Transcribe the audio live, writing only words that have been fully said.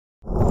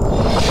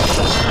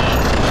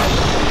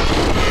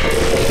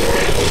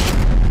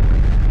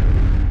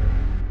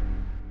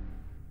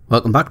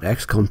Welcome back to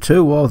XCOM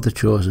 2 War of the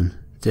Chosen.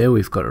 Today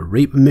we've got a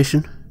Reaper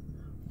mission,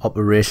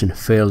 Operation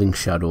Failing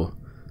Shadow.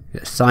 We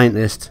get a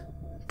scientist,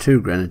 2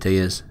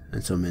 grenadiers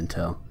and some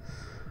intel.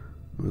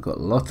 We've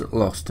got lots of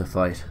loss to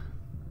fight.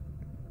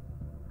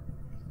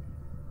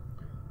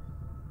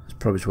 There's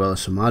probably as well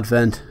as some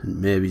Advent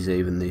and maybe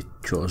even the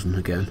Chosen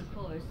again.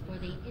 Course for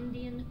the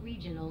Indian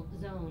Regional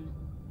Zone.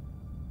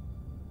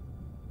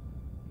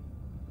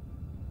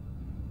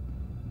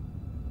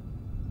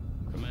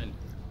 Commander,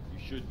 you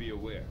should be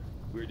aware.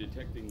 We're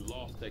detecting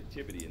lost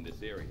activity in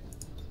this area.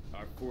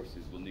 Our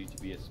forces will need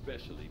to be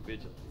especially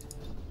vigilant.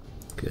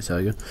 Okay, so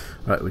again.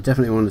 Right, we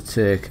definitely want to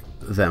take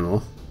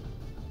Vemo.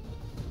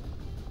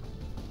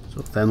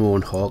 So Vemo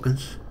and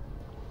Hawkins.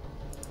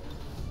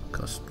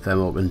 Because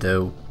Vemo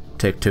can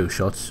take 2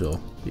 shots,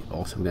 so be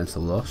awesome against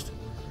the Lost.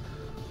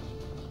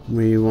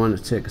 We want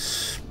to take a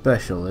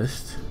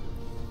specialist.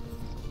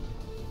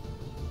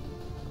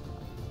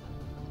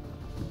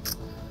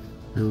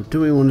 Now,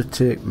 do we want to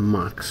take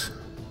Max?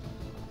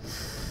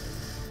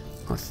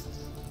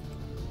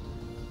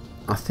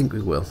 I think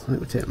we will. I think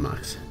we'll take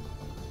Max.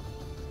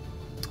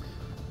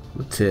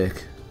 We'll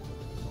take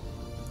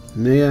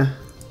Nia.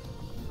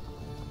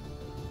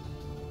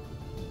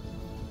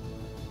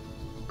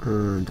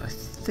 And I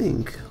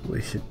think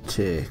we should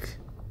take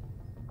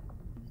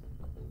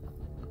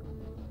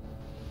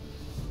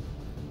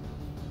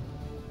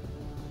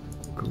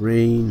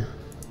Green.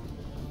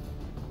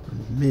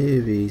 And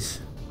maybe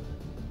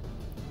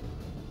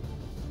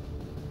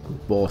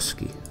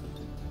Borski.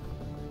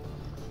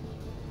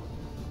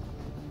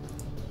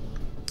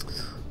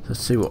 Let's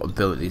see what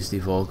abilities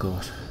they've all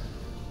got.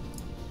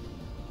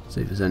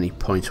 See if there's any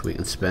points we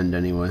can spend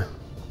anywhere.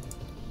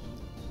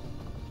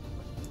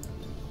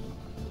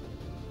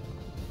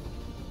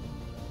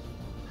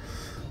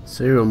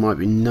 Zero might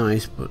be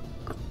nice, but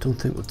I don't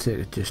think we'll take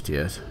it just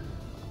yet.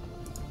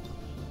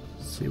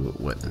 Let's see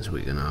what weapons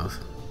we can have.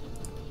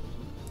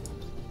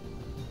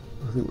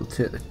 I think we'll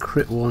take the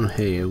crit one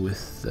here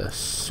with the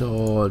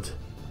sword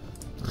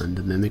and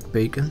the mimic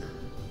beacon.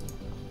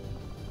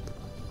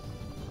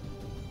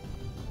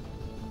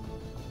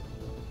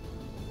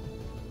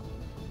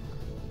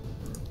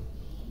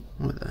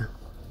 Right there.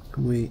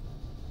 Can we?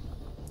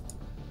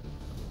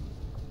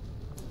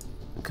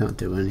 Can't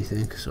do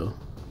anything, so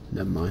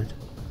never mind.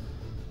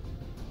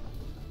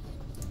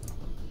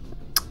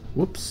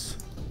 Whoops.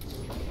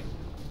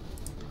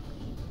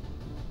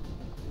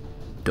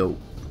 Dope.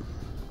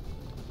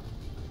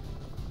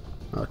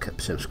 Oh, I kept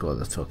the same score,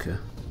 that's okay.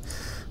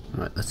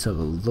 Alright, let's have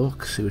a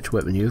look, see which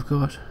weapon you've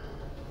got.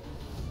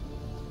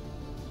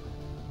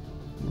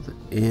 Well, the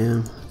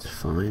aim, that's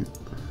fine.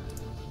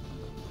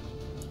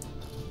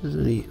 There's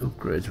any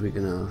upgrades we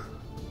can have.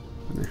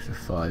 An extra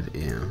 5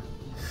 aim.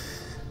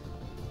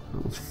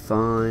 That one's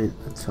fine.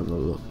 Let's have a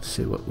look,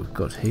 see what we've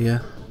got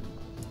here.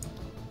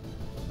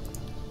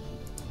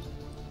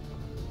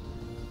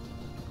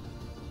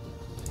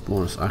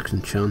 Bonus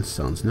action chance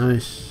sounds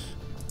nice.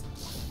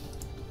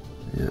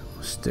 Yeah,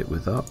 we'll stick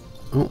with that.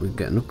 Oh, we can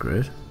get an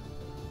upgrade.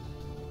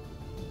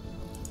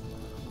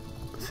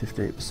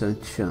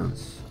 58%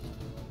 chance.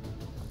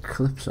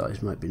 Clip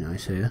size might be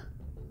nice here.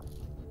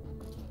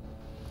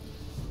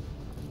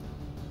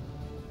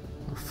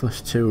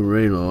 First 2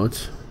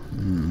 reloads.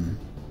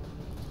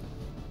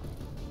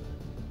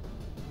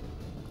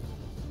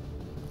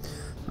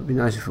 That'd be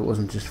nice if it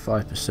wasn't just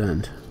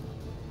 5%.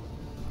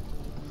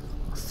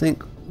 I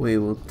think we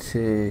will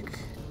take.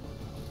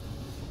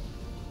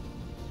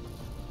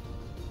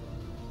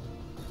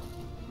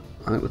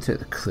 I think we'll take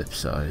the clip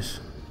size.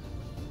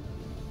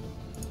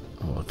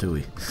 Or do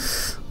we?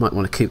 Might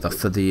want to keep that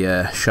for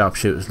the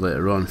sharpshooters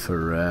later on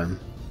for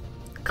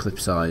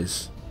clip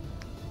size.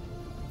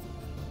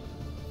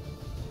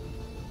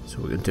 So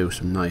we can do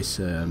some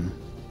nice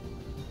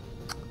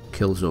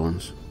kill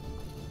zones.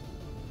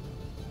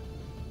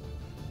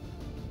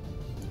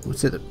 We'll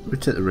take the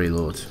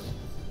reloads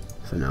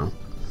for now.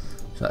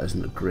 So that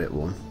isn't a great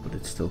one, but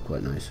it's still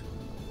quite nice.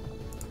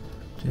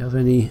 Do you have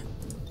any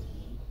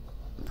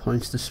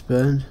points to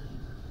spend?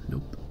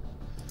 Nope.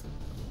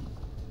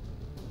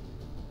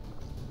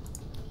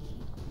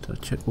 Do I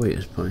check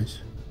waiter's points?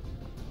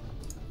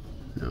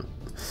 No.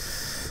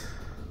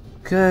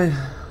 Okay,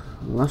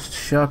 last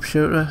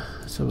sharpshooter.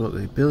 Let's have a look at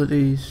the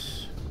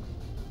abilities.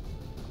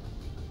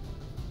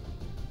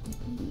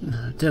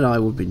 Deadeye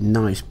would be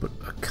nice, but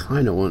I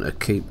kind of want to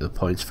keep the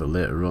points for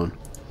later on.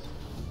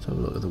 Let's have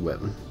a look at the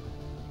weapon.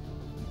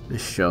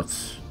 This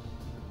shot's.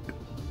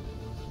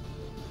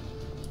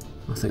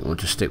 I think we'll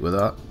just stick with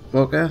that.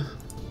 Okay.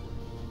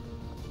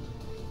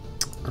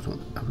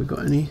 Have we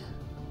got any?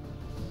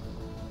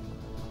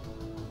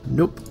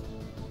 Nope.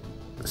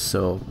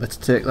 So let's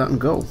take that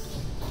and go.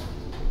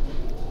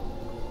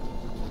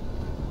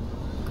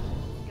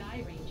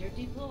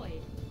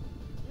 Deployed.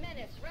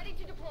 Menace ready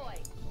to deploy.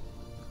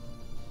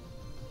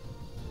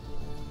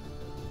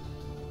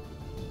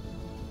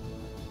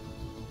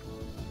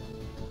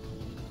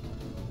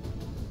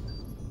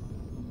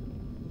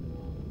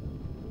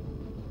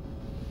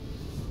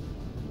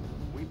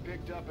 We picked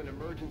picked up an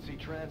emergency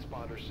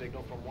transponder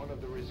signal from one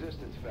of the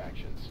resistance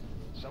factions.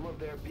 Some of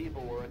their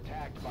people were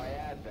attacked by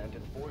Advent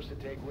and forced to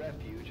take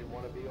refuge in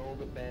one of the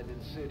old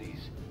abandoned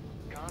cities.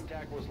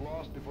 Contact was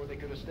lost before they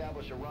could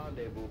establish a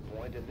rendezvous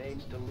point and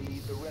names to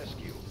lead the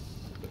rescue.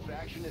 The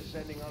faction is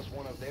sending us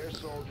one of their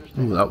soldiers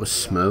to... Oh, that was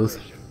smooth.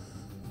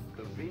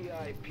 The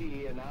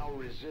VIP and our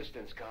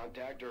resistance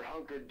contact are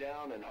hunkered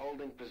down and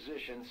holding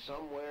position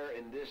somewhere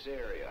in this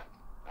area.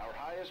 Our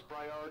highest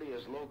priority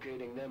is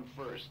locating them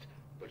first,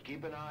 but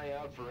keep an eye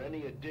out for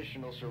any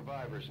additional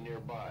survivors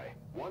nearby.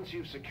 Once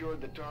you've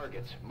secured the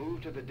targets,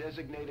 move to the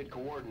designated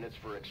coordinates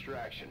for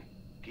extraction.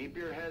 Keep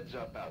your heads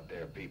up out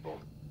there, people.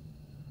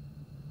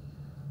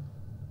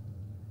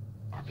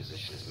 Our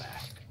position is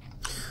masked.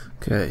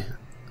 Okay,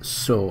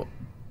 so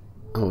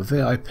our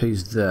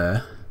VIP's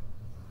there.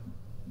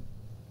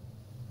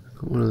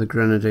 Got one of the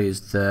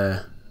grenadiers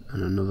there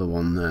and another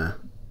one there.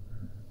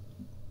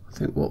 I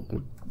think what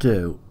we'll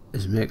do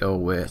is make our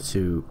way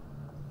to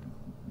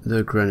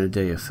the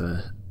grenadier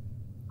first.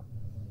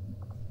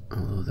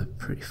 Although they're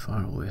pretty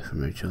far away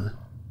from each other.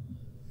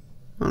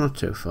 Oh, not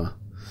too far.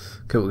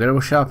 Okay, we'll get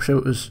our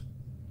sharpshooters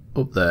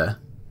up there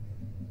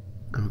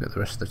and we'll get the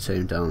rest of the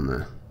team down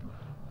there.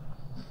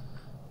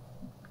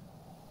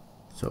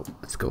 So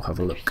let's go have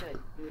a look.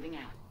 Moving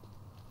out.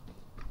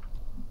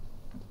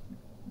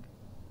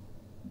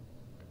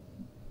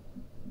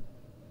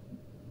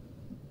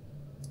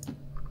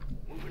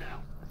 Moving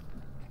out.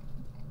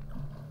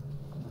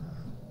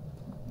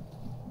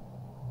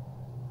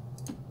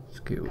 Let's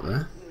get up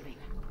there. Moving.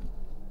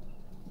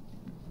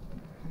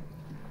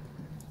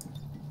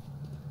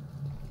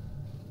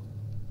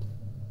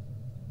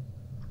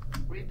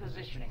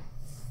 Repositioning.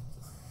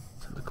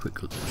 Let's have a quick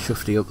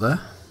shufty up there.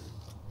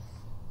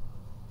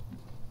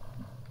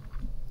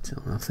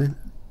 Still nothing.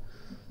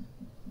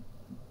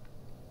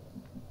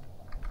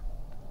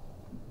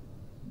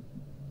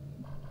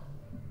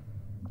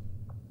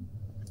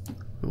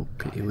 Oh,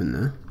 get you in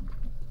there.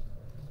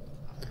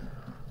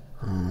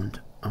 And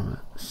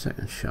our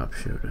second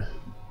sharpshooter.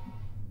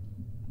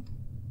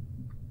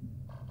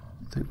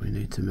 I think we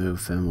need to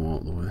move them all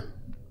the way.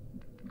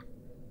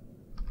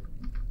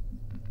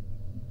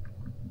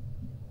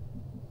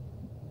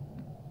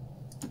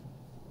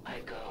 I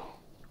go.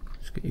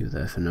 Let's get you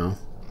there for now.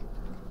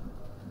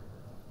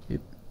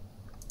 Yep.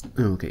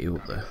 And we'll get you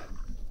up there.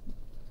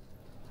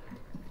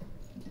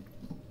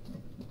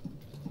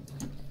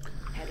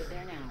 Headed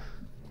there now.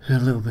 A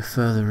little bit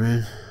further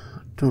in. I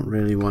don't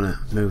really want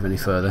to move any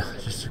further,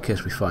 just in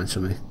case we find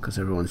something, because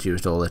everyone's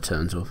used all their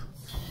turns up.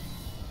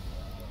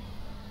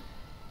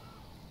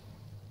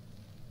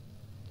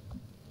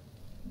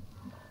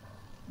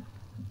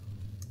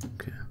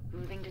 Okay.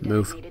 Moving to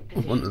Move designated up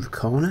position. onto the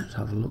corner to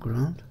have a look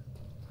around.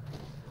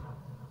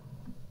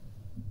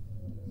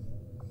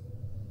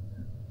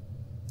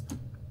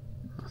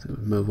 I think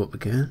we move up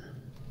again.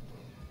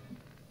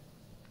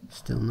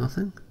 Still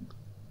nothing.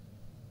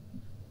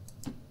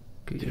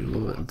 Get you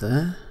over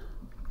there.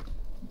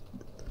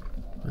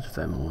 Where's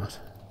Vemo at?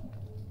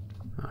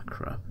 Ah,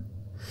 crap.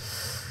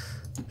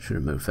 Should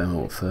have moved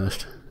Vemo up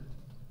first.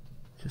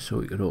 Just so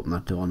we could open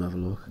that door and have a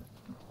look.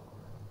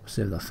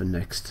 Save that for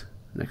next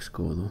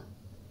go though.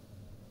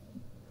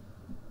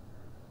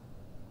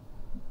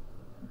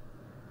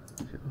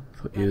 Okay, we'll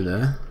put you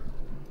there.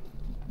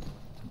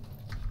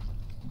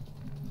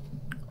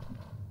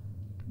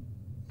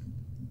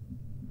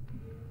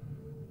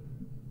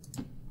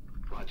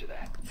 Roger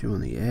that. Get you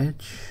on the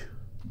edge.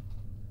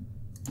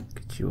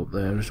 Get you up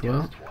there as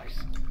well.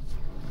 Twice.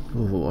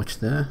 Overwatch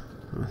there.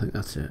 I think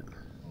that's it.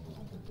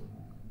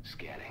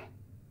 Scanning.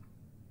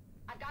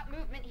 I've got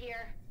movement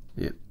here.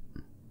 Yep.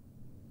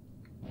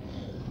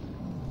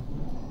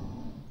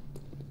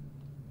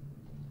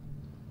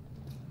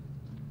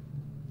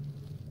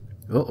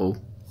 Uh-oh.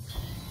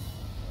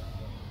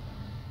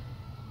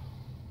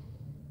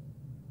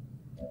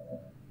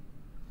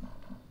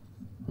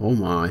 Oh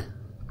my.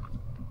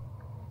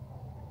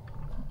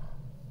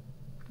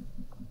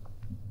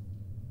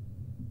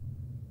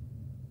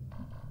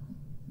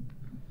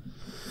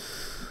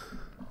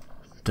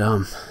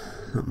 Damn,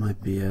 that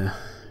might be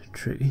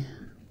tricky.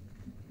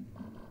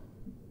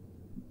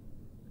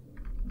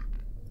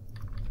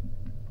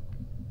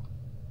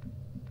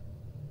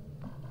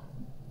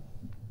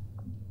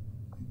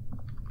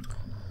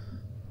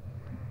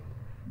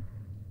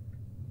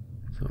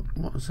 So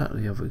what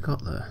exactly have we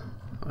got there?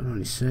 I can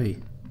only see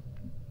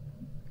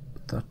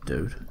that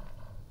dude.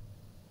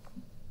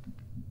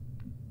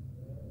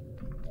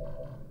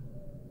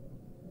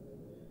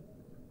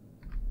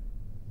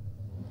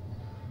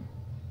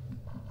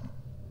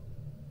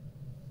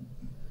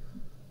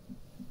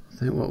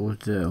 I think what we'll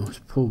do is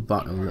pull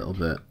back a little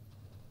bit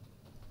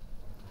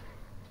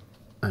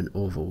and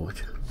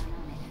overwatch.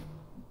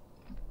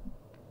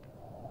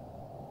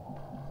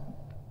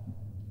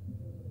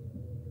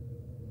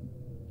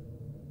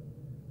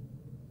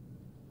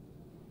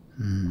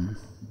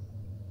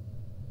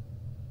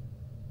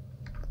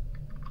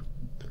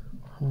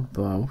 How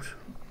about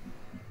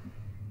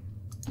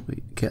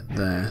we get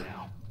there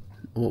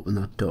and open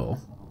that door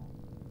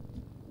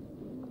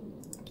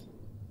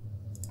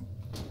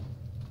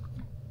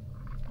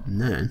And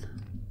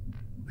then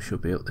we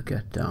should be able to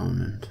get down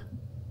and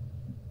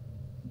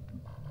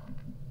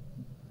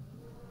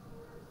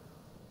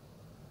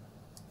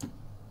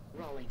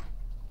Rolling.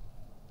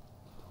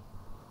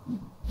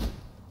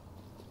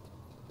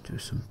 do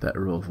some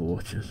better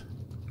overwatches.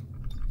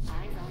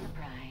 Eyes on the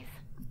prize.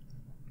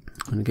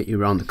 I'm gonna get you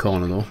around the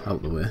corner though,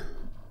 out the way.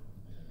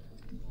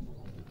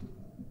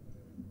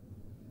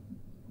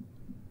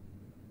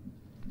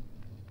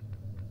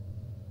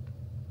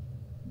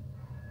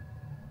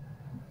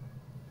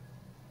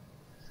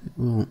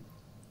 We'll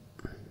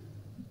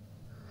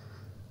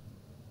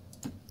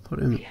put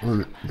him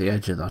on the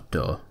edge of that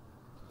door.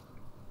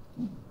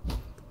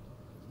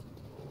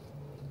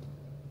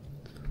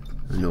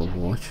 And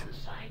overwatch.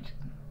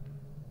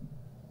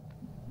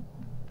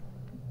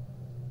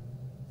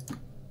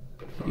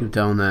 You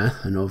down there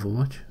and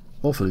overwatch.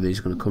 Hopefully these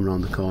are going to come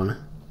around the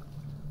corner.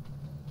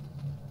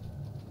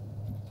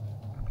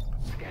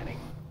 Scanning.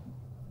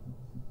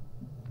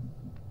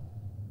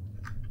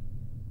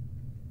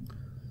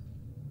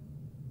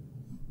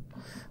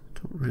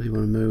 Don't really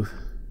want to move.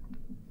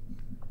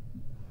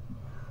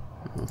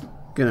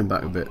 Get him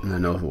back a bit and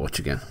then overwatch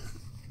again.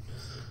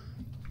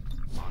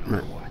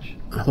 Right.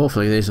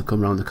 Hopefully these will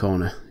come around the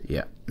corner.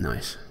 Yeah,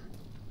 nice.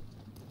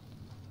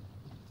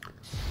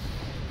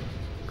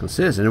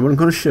 See, is anyone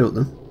going to shoot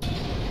them?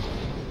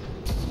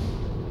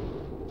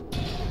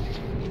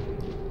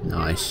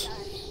 Nice.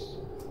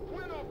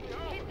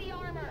 Hit the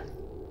armor.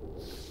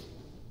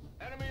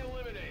 Enemy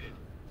eliminated.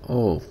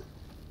 Oh.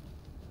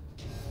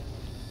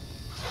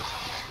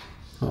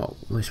 Oh,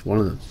 at least one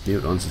of the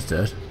mutants is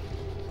dead.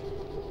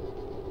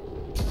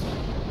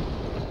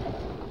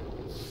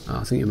 Oh,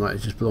 I think you might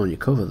have just blown your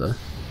cover there.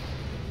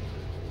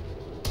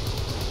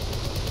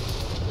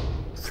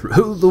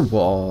 Through the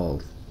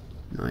wall.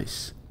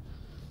 Nice.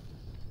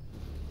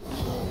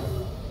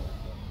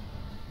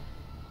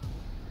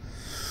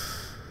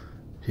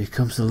 Here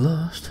comes the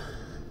last.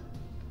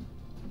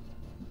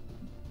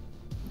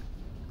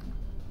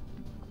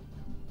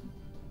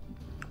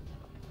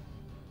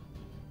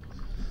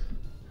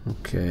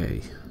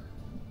 Okay.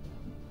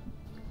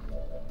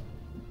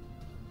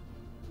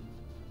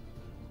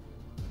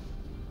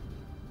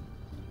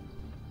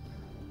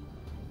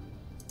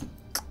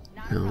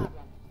 Now,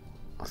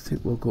 I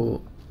think we'll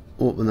go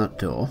open that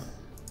door.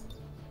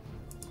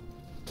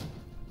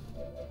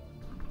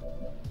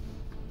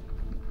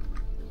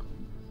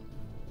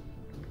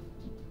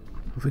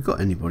 Have we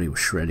got anybody with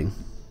shredding?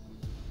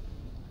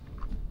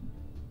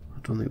 I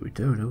don't think we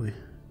do we?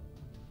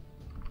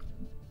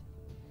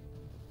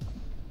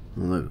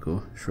 Well, there we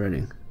go,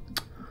 shredding.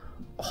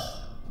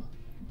 Oh,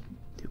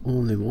 the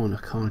only one I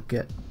can't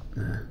get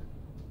there.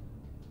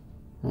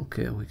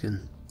 Okay, we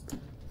can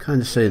kind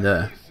of see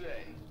there.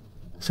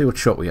 See what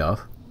shot we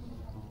have.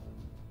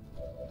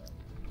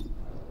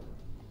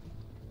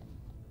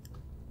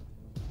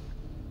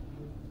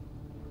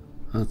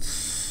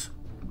 That's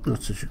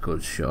not such a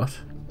good shot.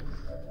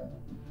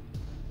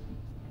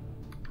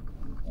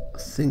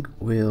 I think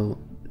we'll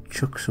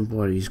chuck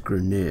somebody's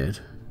grenade.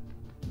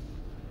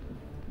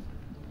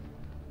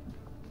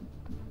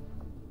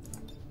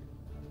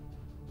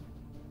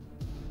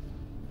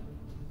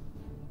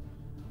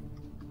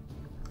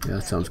 Yeah,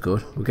 that sounds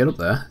good. We'll get up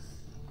there.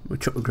 We'll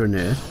chuck a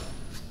grenade.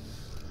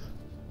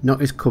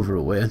 Knock his cover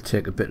away and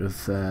take a bit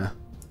of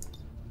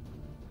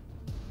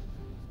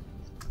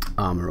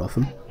armour off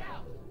him.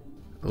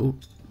 Oh.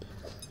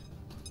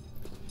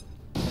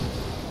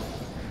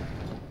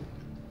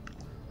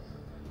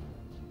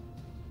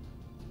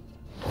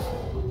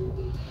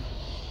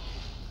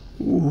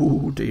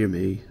 Ooh, dear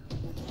me.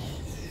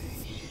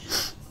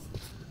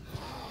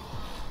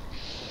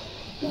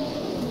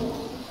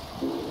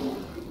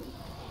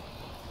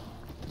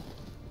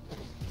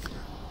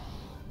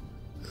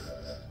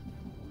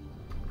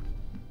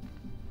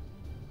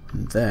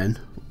 And then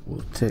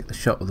we'll take the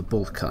shot with the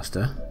bolt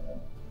caster.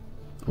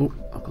 Oh,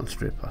 I've gone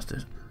straight past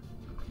it.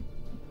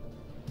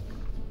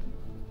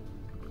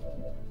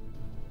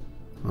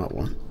 That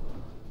one.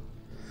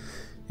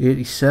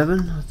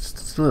 87,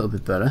 that's a little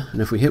bit better.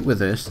 And if we hit with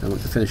this, then we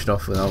can finish it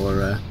off with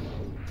our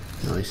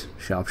nice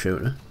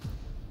sharpshooter.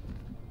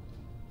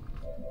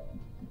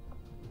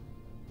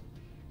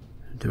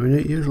 Do we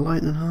need to use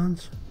lightning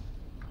hands?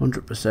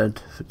 100%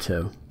 for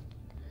 2.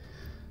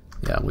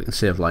 Yeah, we can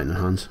save lightning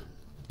hands.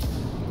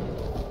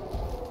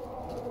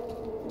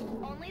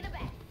 Only the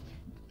best.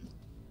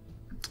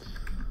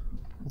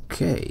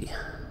 Okay.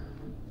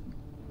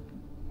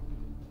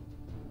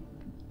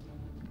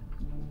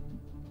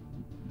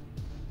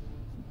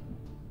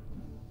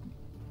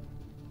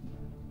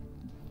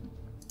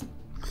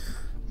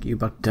 Get you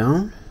back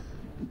down.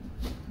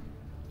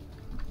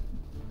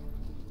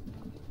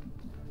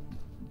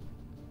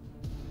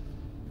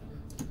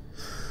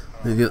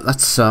 Maybe at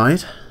that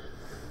side.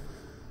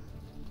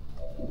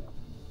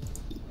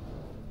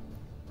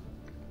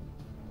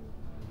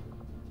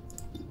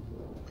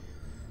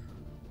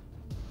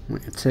 We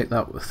can take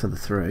that for the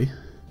 3.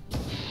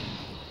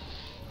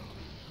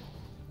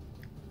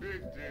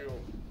 Big deal.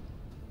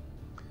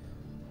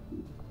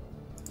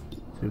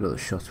 So big other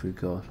shots we've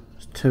got?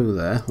 There's 2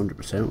 there,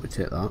 100%, we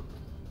take that.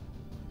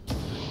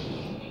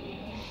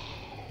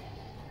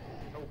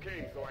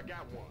 Okay, so I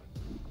got one.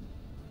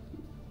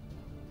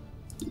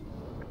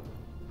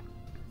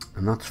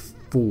 And that's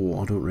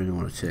 4, I don't really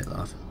want to take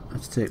that.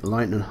 Let's take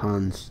lightning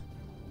hands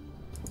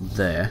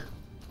there.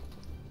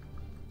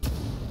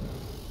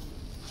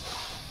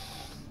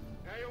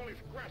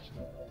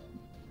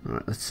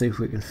 Alright, let's see if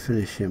we can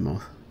finish him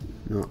off.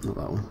 No, not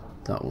that one.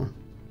 That one.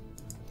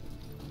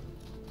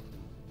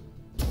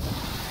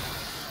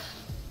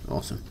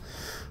 Awesome.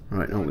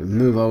 Right, now we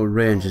move our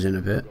ranges in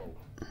a bit.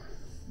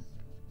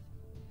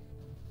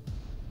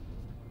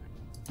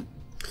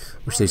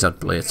 Wish these had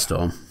Blade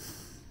Storm.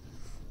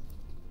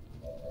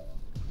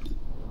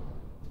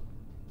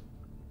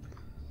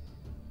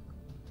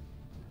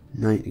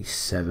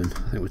 $97. I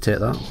think we'll take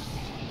that.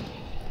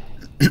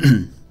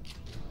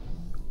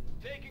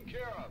 Taken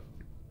care of.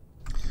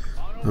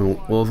 And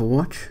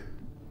Overwatch.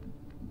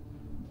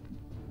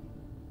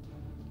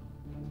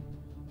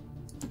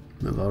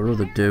 Move our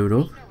other dude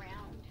up.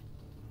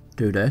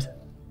 Dudette.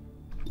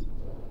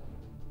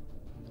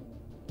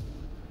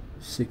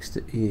 6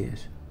 to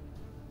 8.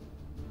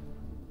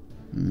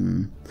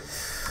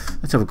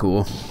 Let's have a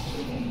go.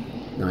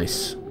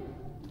 Nice.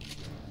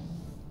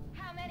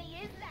 How many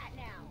is that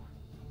now?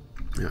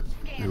 Yeah.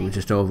 And we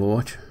just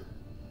Overwatch.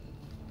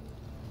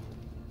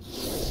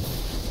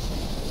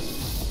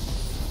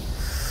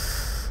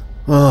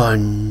 Oh,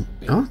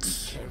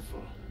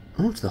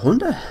 it's the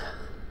Hunter.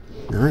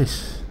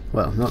 Nice.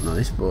 Well, not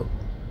nice, but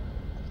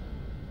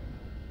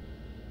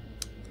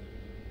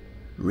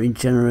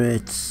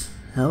regenerates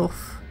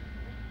health.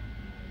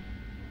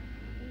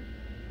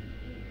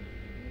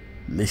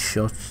 Miss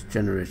shots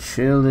generate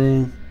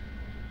shielding.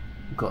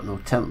 Got no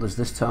Templars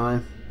this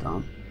time.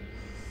 Damn.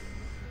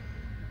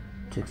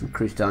 Takes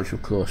increased damage from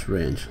close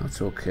range.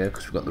 That's okay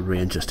because we've got the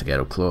Rangers to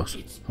get up close.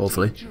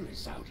 Hopefully.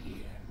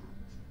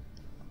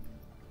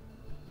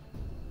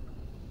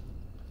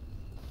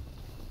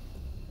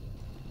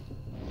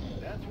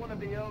 That's one of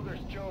the elders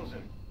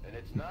chosen, and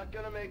it's not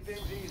gonna make things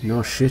easy.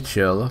 No shit,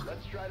 Sherlock.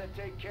 Let's try to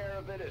take care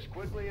of it as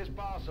quickly as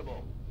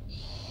possible.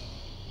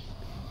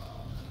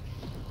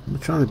 I'm gonna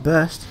try my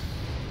best.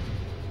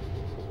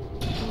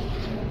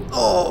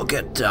 Oh,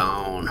 get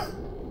down.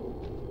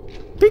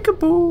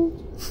 Peekaboo.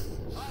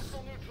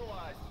 Hostile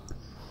neutralized.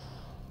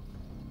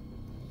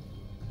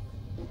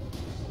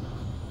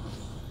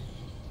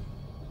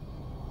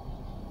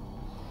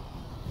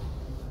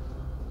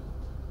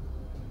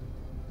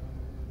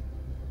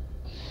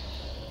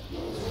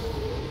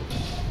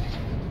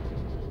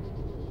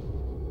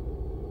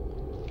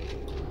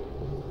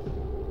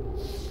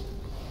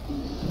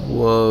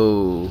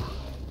 Whoa.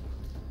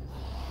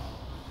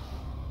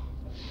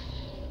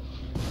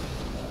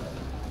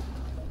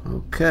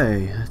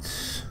 Okay,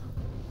 let's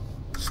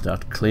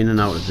start cleaning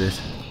out a bit.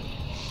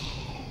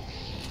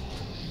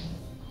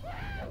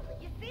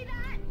 You see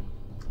that?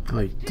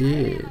 I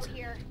did. Out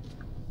here.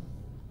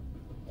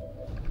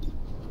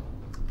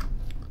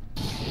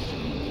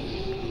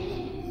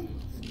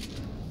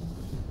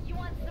 You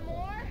want some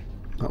more?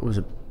 That was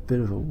a bit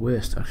of a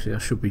waste actually. I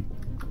should be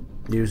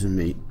using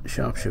the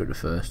sharpshooter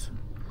first.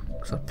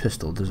 Because that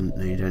pistol doesn't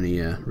need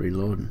any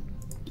reloading.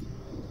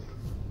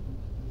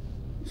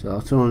 So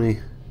that's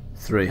only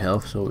 3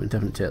 health, so we can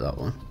definitely take that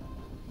one.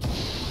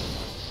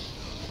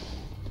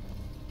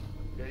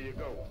 There you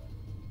go.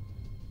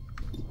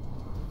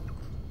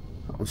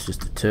 That one's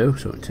just a 2,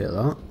 so we can take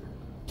that.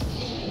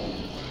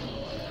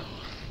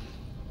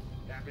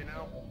 Happy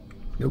now?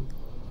 Nope.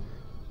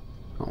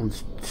 That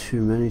one's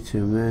too many.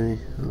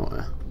 Oh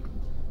yeah.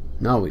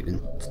 Now we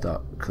can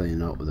start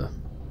cleaning out with her.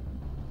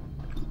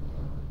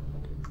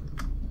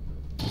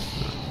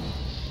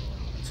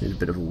 Seems a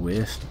bit of a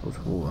waste, but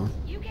oh well.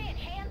 You can't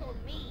handle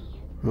me.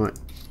 Right.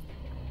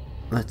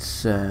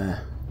 Let's have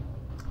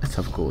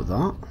a go with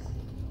that.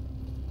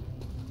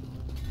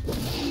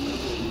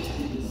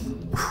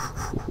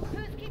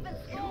 Who's keeping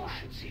score? You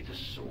should see the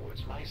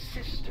swords my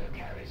sister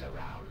carries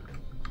around.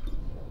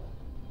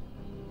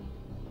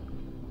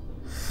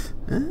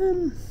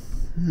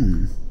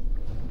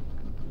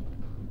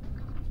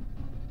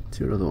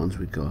 See what other ones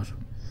we got.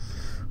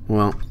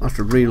 Well, I have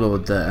to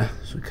reload there,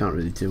 so we can't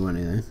really do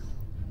anything.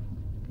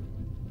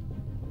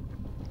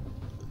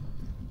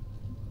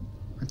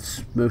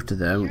 Let's move to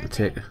there. We can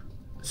take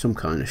some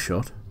kind of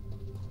shot.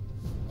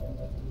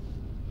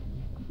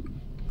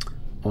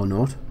 Or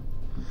not.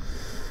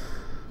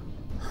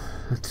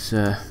 Let's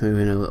move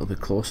in a little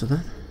bit closer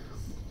then.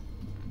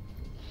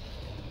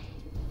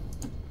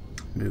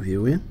 Move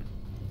you in.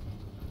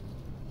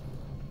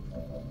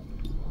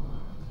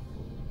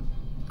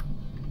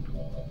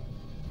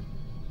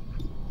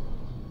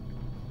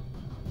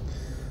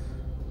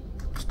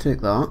 Let's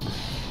take that.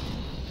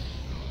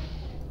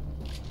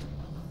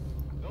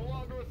 No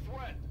longer a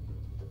threat.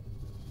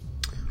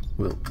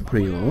 We'll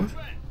reload.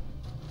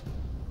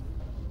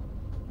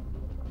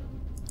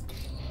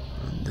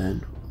 And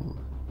then we'll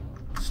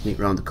sneak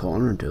around the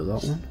corner and do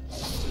that one.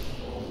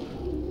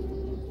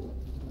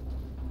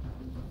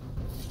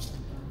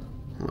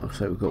 looks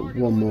like we've got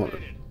one more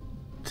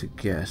to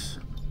get.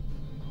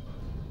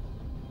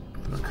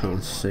 But I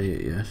can't see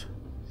it yet.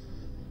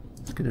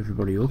 Let's get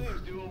everybody up.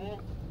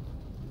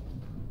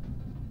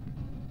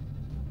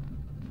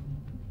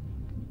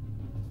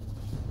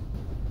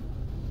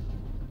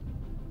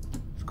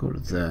 Let's go to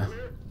there.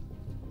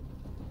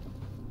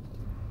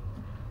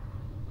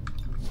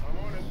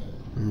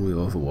 And we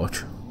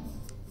overwatch.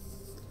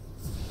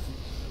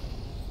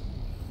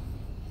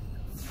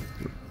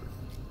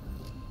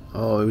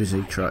 Oh, who's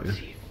he tracking?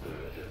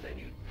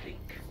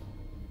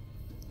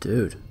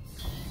 Dude.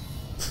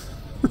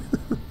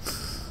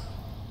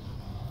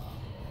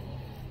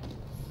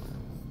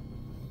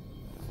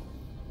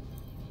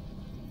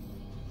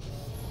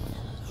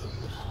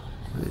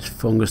 It's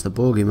Fungus the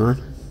bogeyman.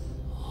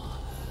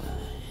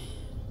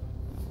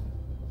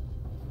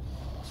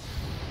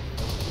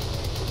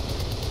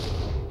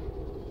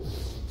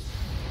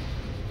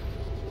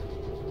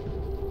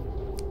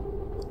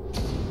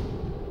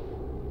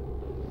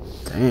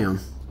 Damn.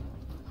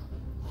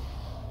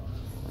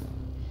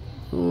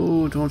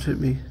 Oh, don't hit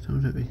me.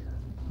 Don't hit me.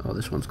 Oh,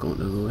 this one's going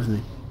to go, isn't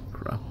he?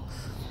 Crap.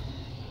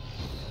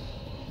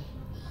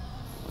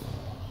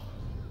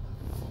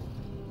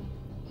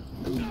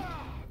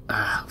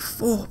 Ah,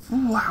 four.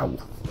 Wow.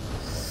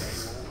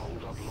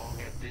 Hold up long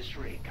at this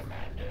rate,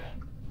 Commander.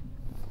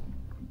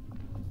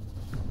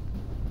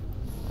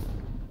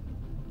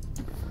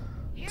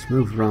 Let's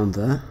move around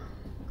there.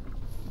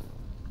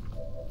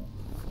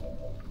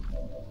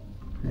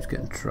 Who's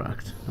getting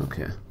tracked?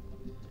 Okay.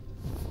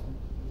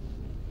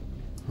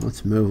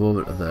 Let's move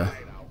over to there.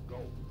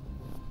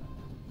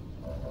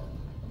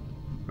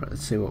 Right,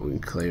 let's see what we can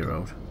clear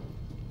out.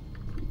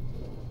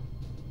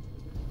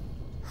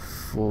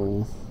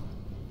 Full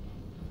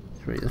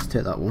 3. Let's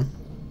take that one.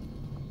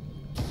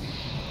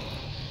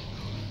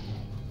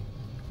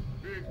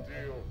 Big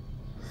deal.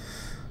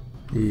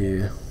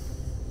 Yeah.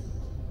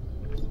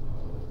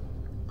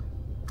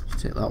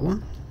 Let's take that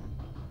one.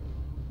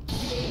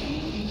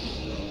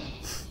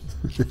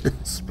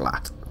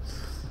 Splat.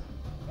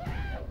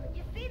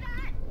 You see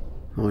that?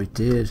 Oh, he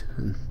did,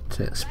 and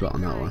take a splat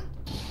on that one.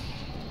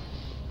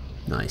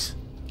 Nice.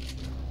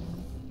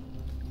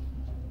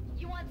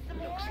 You want some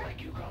more? Looks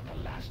like you got the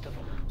last of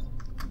them.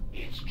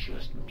 It's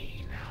just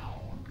me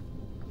now.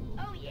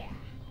 Oh yeah.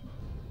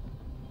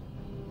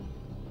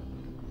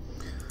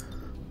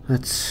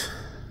 Let's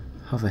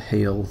have a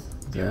heal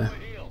there.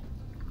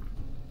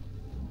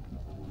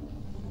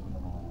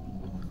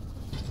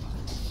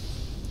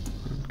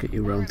 Get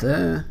you around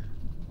there.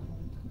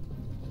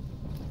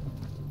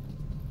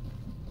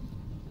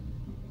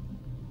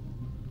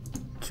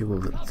 Two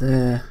over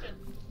there.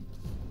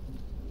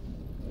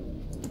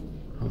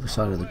 Other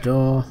side of the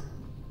door.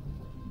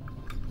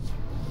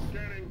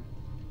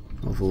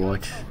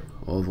 Overwatch.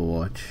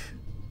 Overwatch.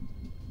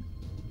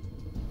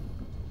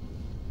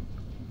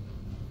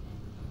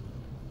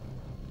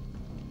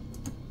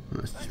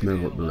 Let's just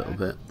move up a little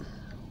bit.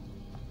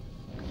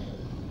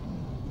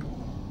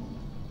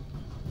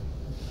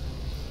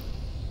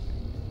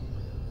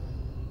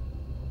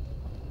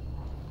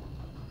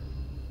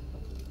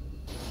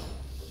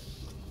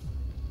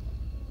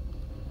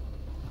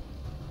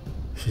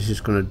 She's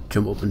just gonna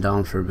jump up and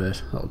down for a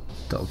bit.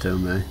 That'll do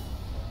me.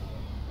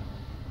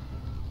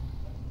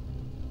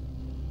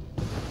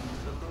 The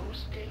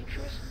most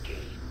dangerous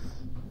game.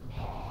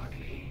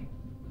 Hardly.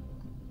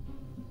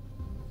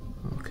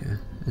 Okay.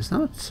 Is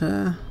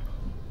that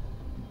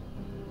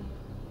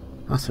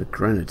that's a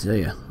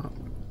grenadier.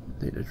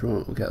 I need to draw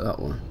it, we'll get that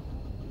one.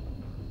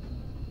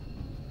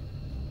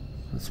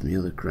 That's my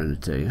other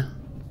grenadier.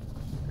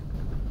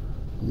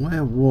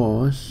 Where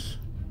was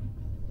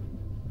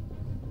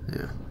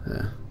yeah,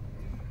 there.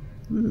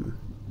 Ooh.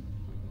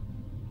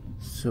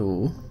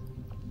 So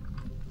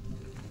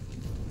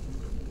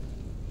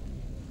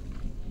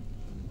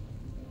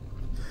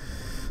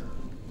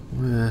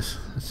let's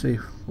see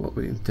what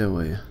we can do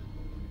here.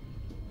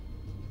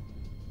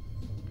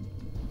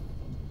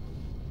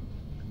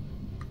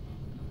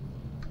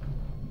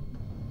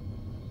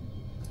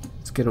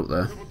 Let's get up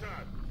there.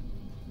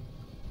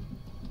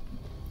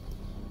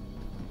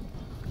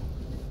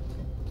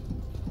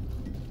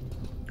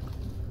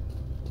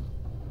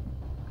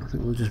 I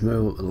think we'll just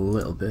move up a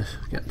little bit,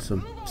 get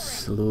some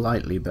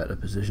slightly better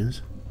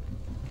positions.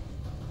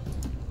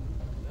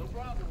 No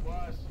problem,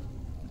 boss.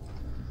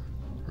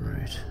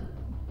 Right.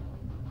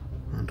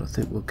 And I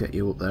think we'll get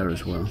you up there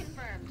as well.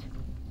 Confirmed.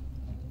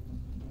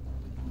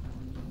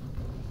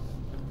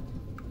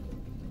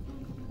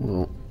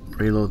 We'll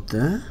reload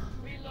there.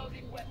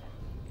 Reloading weapon.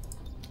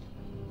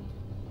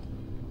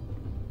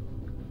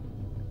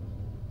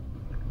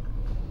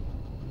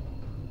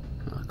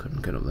 I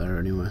couldn't get up there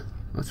anyway.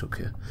 That's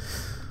okay.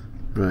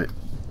 Right.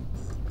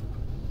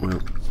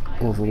 Well,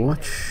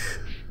 Overwatch.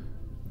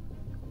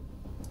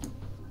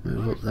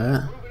 Move up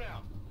there.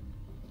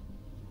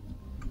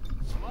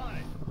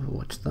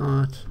 Overwatch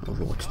that.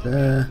 Overwatch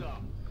there.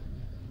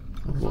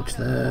 Overwatch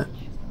there.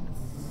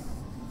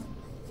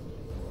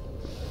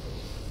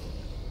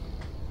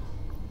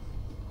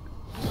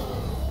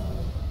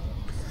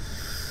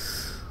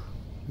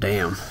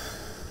 Damn.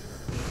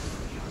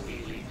 You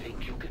really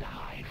think you can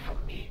hide from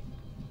me?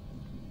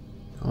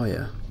 Oh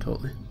yeah,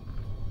 totally.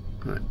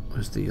 Right,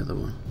 where's the other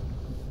one?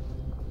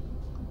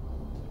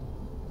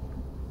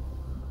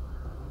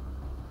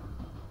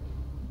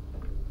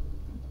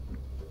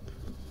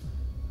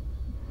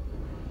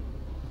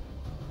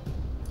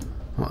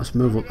 Well, let's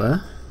move up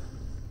there.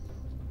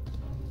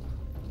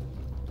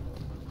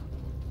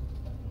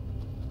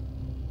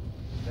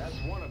 That's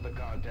one of the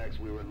contacts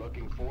we were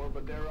looking for,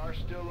 but there are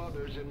still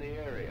others in the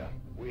area.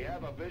 We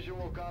have a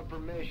visual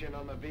confirmation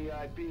on the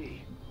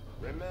VIP.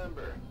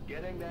 Remember,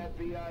 getting that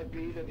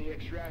VIP to the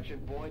extraction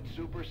point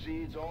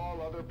supersedes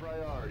all other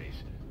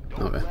priorities.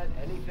 Don't let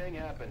anything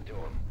happen to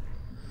him.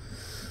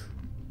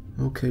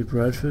 Okay,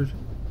 Bradford.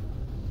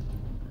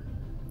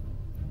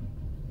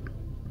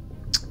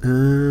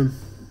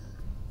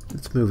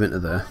 Let's move into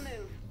there.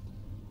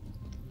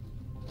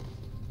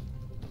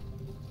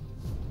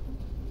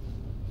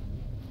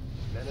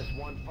 Menace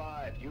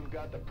 1-5, you've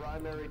got the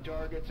primary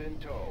targets in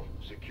tow.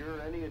 Secure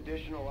any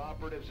additional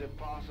operatives if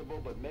possible,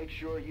 but make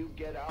sure you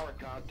get our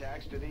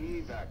contacts to the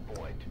evac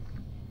point.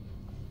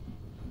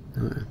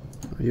 Alright,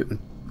 you can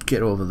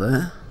get over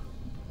there.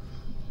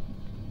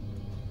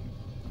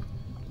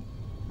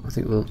 I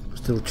think we'll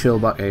still chill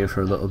back here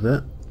for a little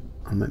bit.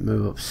 I might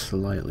move up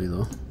slightly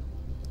though.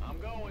 I'm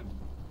going.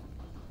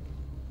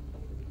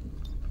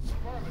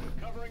 Affirmative,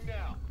 covering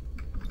now.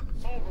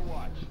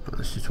 Overwatch.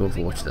 Let's just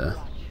overwatch there.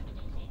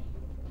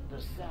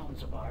 The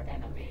sounds of our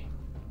enemy.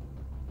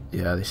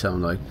 Yeah, they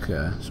sound like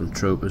some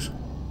troopers.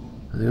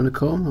 Are they gonna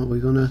come? Are we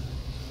gonna...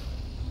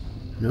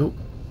 Nope.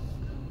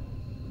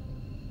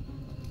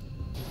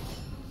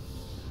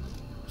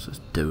 What's this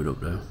dude up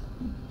there?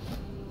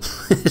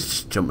 It's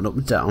just jumping up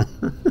and down.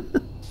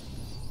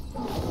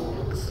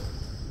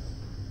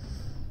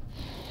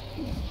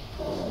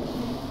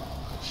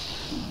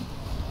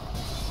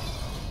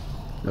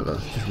 Look, I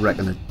was just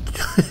wrecking it.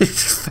 It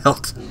just fell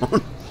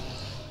down.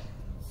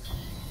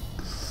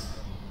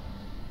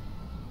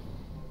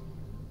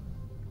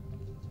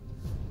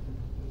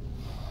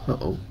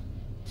 Uh-oh.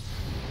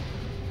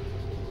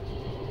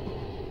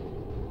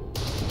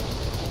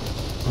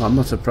 Oh, I'm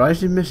not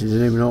surprised he missed. He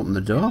didn't even open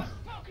the door.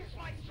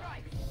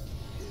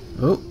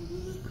 Oh.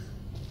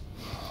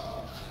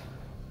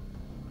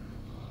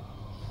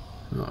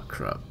 Oh,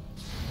 crap.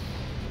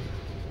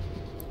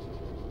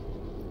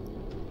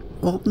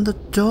 Open the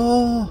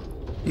door!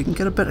 You can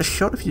get a better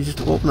shot if you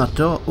just open that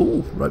door.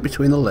 Ooh, right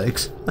between the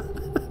legs.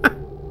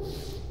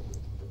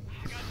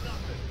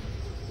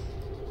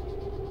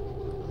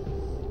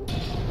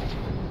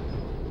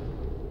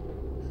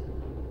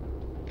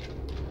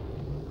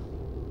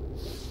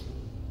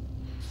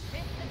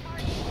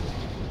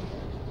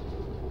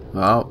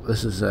 Wow,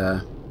 this is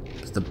the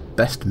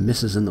best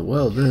misses in the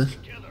world, this.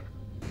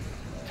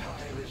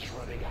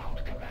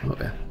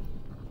 Okay.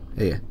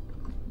 Here.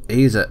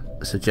 Here's a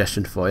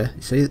suggestion for you.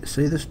 See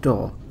this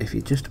door? If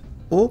you just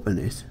open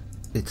it,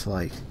 it's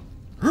like...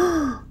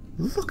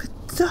 Look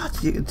at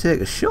that! You can take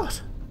a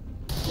shot!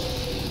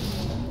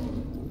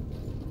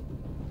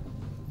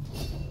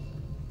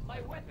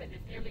 My weapon is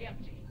nearly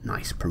empty.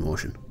 Nice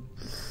promotion.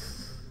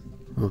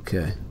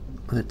 Okay,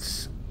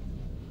 let's...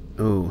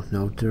 Oh,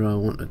 now do I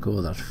want to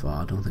go that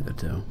far? I don't think I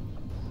do.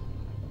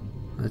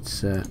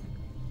 Let's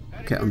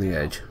get on the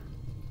edge.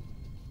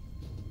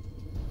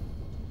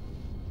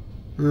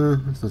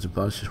 That's not so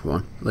bad, it's just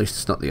one. At least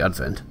it's not the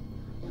Advent.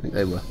 I think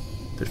they were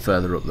a bit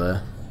further up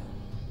there.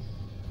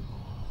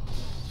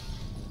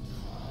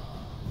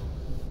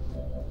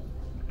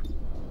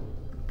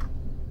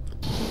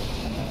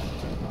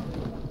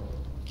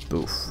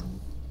 Boof.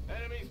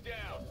 Enemies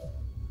down.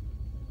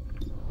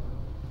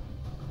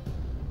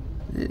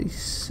 He's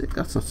sick.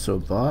 That's not so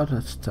bad.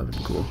 Let's have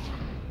it go.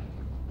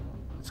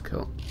 Let's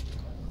go.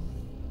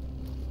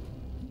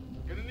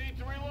 Gonna need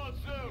to reload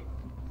soon.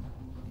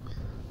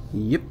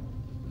 Yep.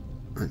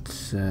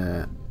 Let's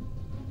go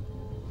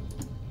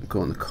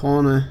in the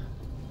corner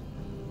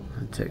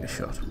and take a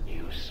shot.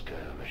 You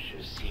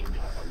skirmishers seem to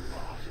have a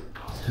lot in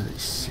common.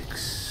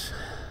 36.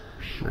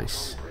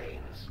 Nice.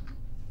 Brains,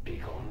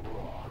 big on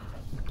brawn.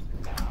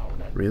 Now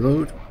that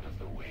Reload. they're out of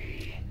the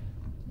way,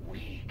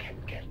 we can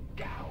get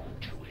down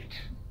to it.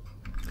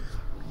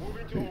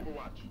 Moving to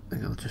Overwatch. I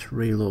think I'll just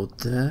reload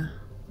there.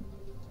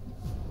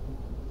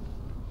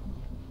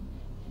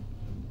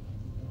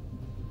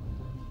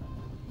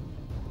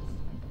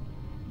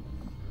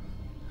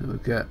 And we'll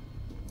get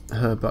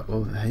her back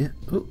over here.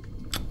 Oh,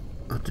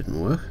 that didn't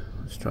work.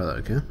 Let's try that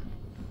again.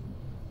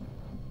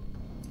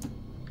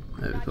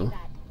 There we go.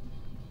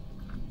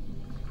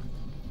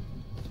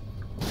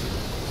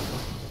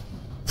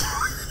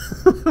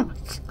 Oh my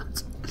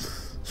God.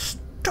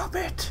 Stop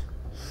it!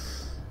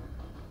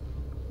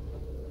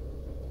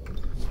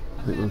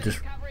 I think we'll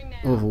just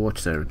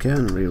overwatch there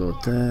again,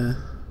 reload there.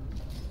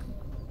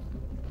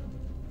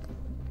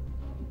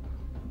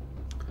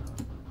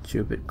 Get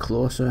you a bit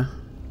closer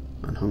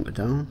and hunker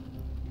down.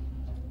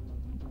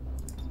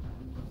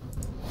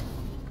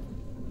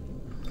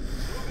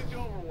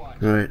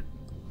 Right,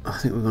 I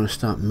think we're going to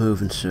start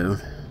moving soon.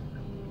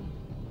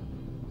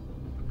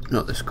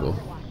 Not this go.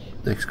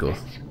 Next go.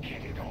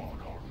 Get it on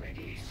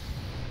already.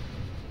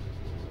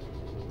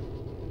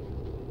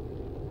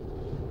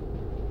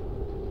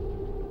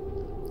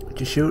 What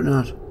you shooting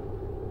at?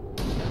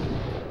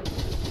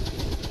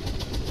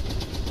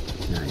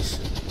 Nice.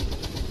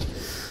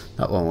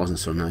 That one wasn't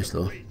so nice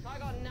though. I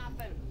got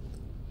nothing.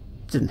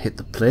 Didn't hit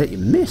the plate, you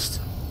missed.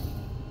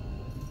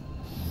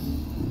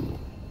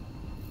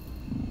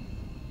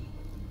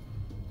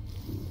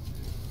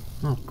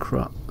 Oh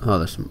crap. Oh,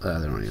 there's some. They're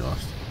only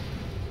lost.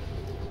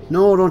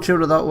 No, don't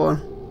shoot at that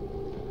one.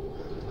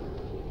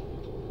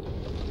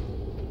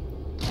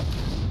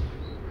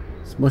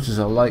 As much as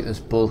I like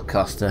this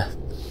bowcaster,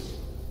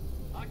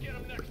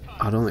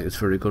 I don't think it's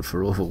very good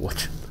for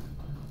Overwatch.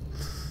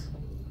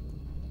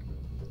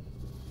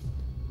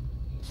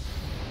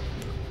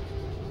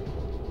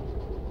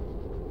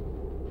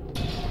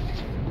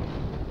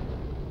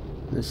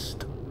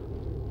 Missed.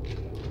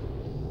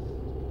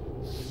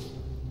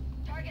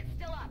 Target's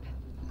still up.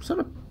 Was that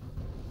a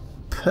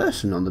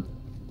person on the...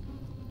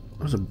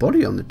 There was a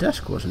body on the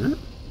desk, wasn't it?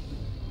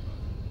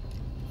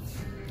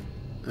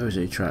 Who was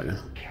he tracking?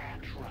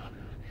 Can't run,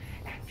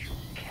 and you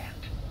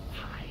can't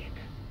hide.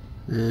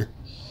 Yeah.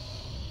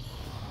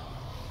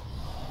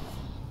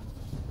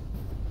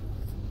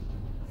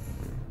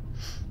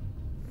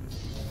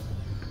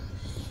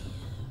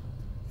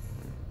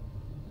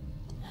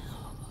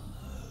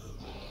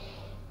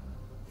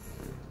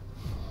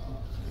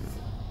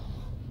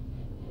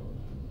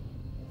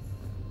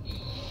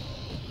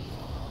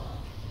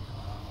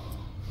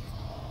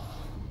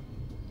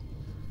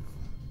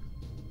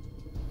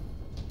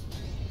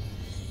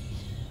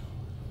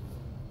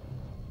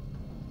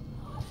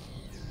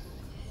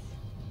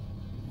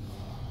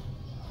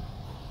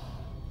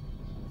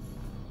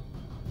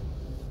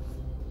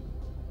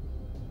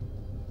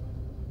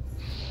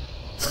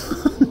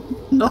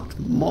 Not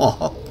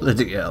more,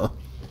 bloody hell.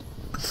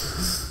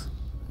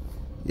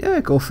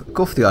 Yeah, go for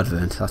the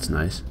advent. That's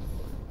nice.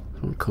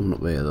 Someone coming up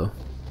here though.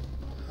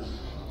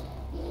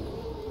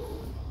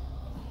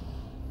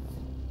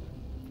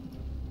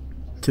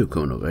 Two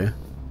coming up here.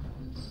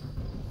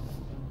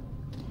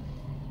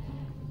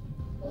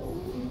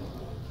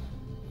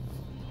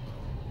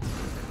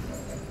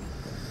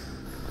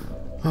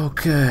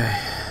 Okay,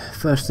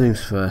 first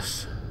things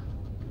first.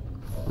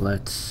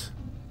 Let's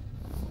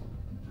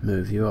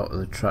move you out of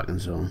the tracking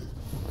zone.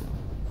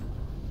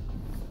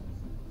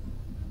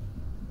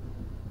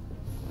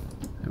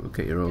 And we'll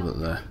get you over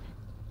there.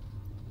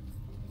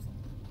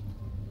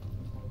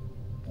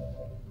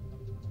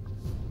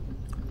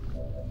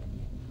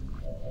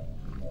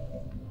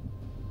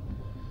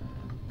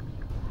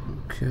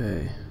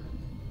 Okay.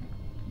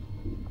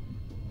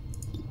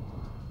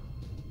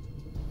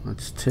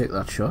 Let's take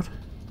that shot.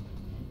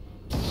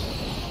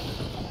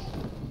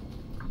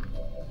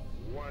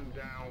 One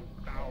down,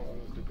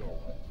 thousands to go.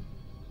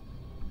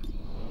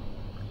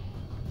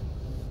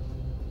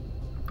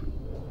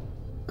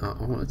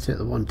 I want to take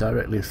the one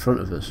directly in front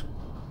of us.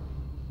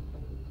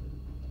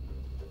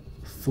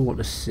 4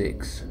 to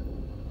 6.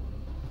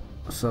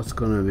 So that's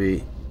going to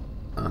be...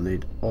 I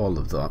need all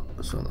of that,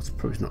 so that's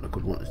probably not a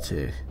good one to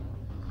take.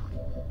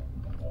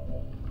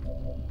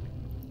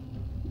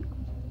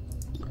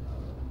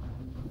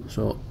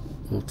 So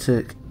we'll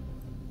take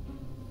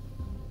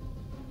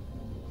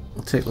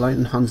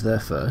Lightning Hands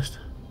there first.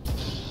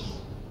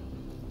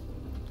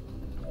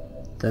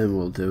 Then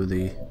we'll do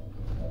the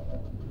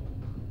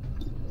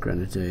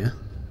Grenadier.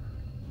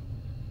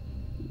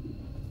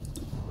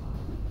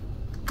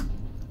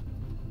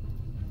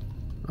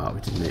 Oh,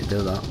 we didn't need to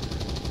do that.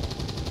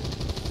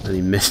 And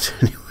he missed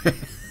anyway.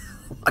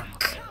 Oh my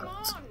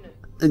god.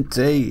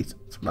 Indeed.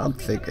 That's what I'm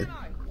thinking.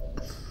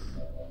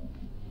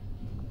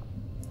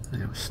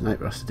 Yeah, a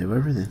sniper has to do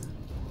everything.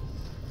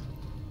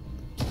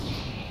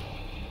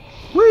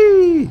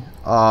 Whee!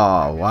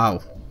 Oh,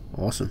 wow.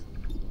 Awesome.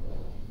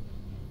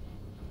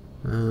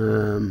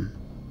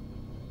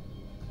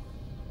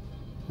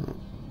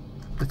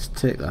 Let's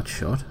take that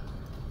shot.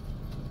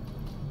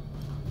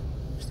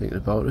 Just thinking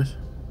about it.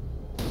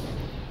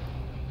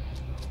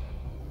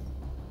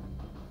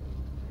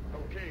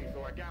 Okay,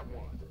 so I got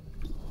one.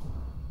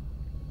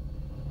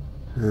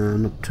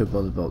 I'm not too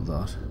bothered about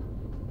that.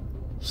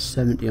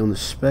 70 on the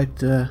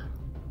Spectre.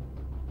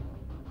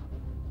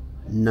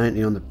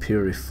 90 on the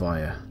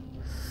Purifier.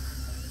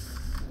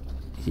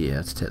 Yeah,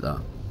 let's take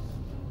that.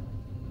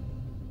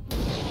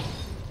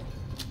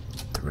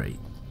 3.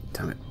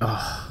 Damn it. Oh.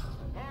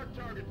 Hard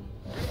target.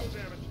 Zero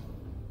damage.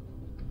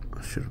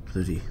 I should have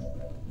bloody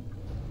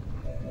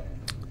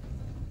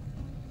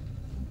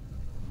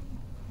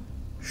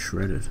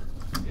shredded.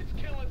 It's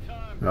killing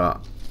time. Right.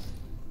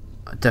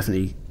 I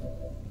definitely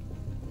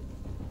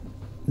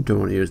don't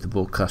want to use the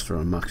bowcaster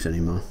on max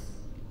anymore.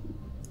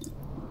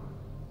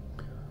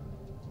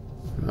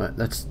 Right,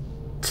 let's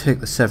take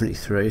the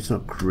 73. It's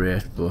not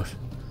great, but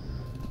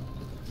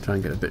try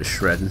and get a bit of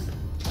shredding.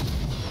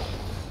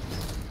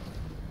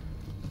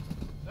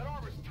 That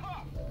armor's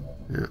tough.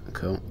 Yeah,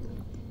 cool.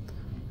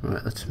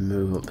 Right, let's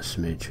move up a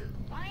smidge.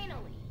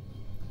 Finally.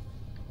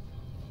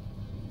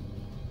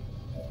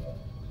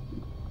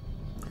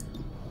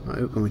 Right,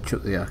 who can we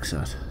chuck the axe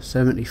at?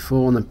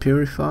 74 on the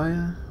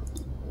purifier?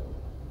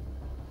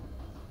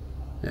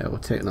 Yeah, we'll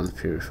take it on the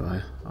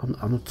purifier.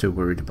 I'm not too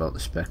worried about the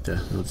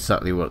Spectre. I know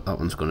exactly what that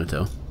one's going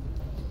to do.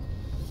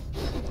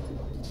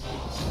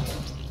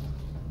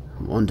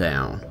 One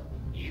down.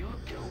 You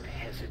don't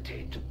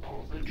hesitate to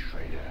pull the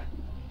trigger.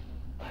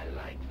 I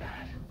like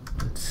that.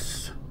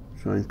 Let's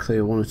try and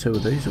clear one or two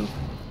of these up.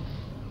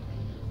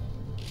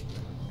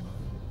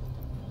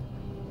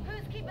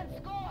 Who's keeping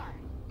score?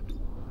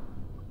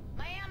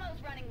 My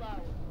ammo's running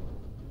low.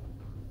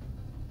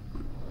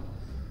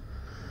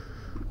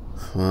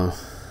 Well,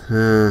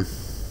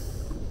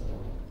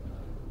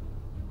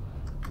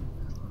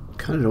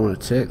 kind of don't want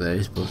to take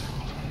these, but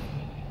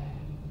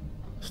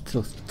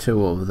still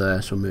two over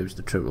there, so maybe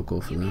the trip will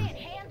go for You them. can't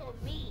handle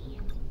me.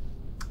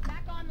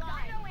 Back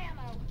online. No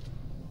ammo.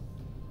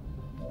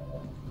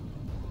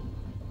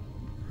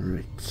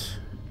 Right.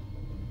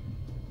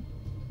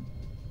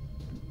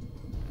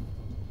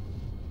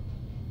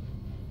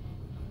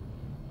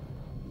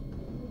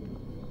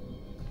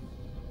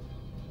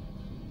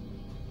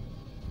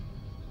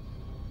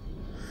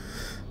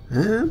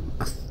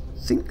 I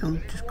think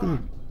I'm just going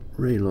to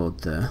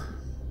reload there.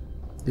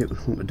 Yeah, we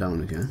can hunker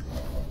down again.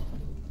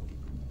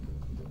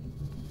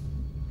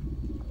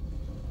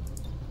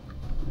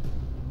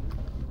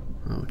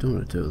 Oh, we don't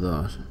want to do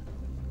that.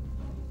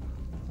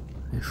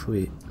 If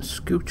we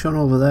scooch on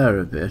over there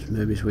a bit,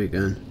 maybe we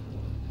can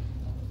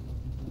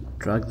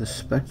drag the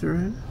Spectre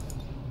in.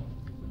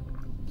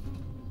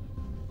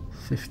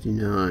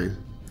 59.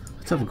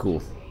 Let's have a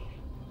go.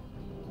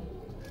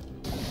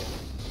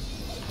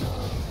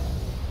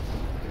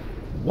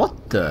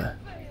 What the?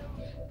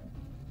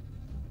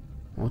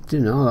 I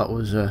didn't know that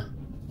was a.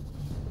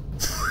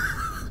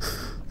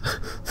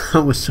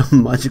 That was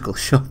some magical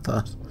shot.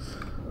 That.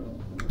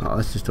 Oh,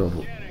 let's just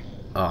over.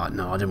 Oh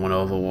no, I didn't want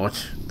to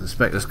overwatch. The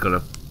Spectre's got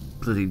to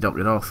bloody knock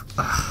it off.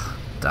 Ah,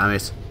 damn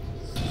it.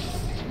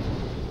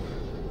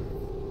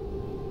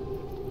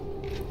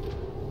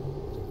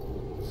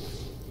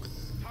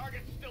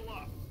 Target's still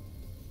up.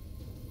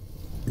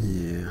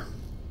 Yeah.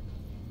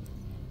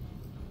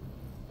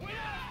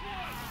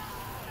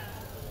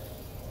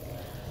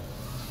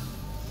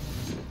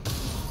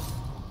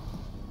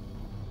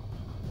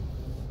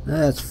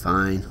 That's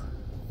fine.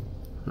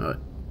 Alright.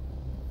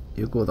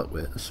 You go that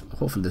way.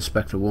 Hopefully the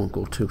Spectre won't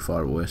go too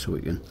far away so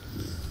we can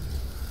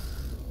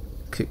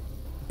kick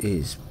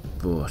his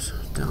butt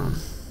down.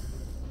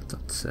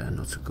 That's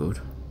not so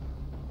good.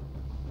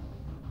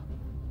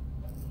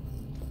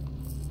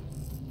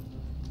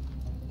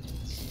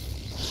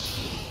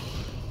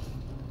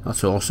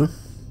 That's awesome.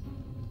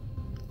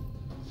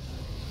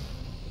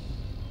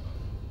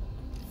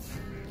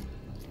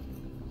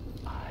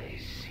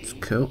 It's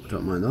cool,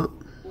 don't mind that.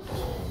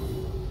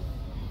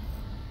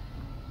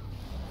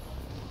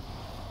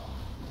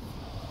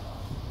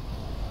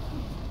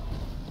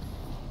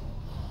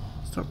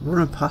 Stop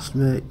running past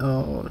me.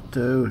 Oh,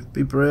 dude,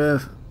 be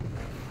brave.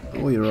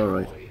 Oh, you're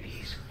alright.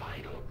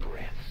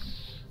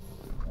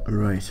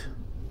 Right.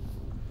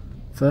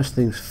 First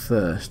things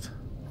first.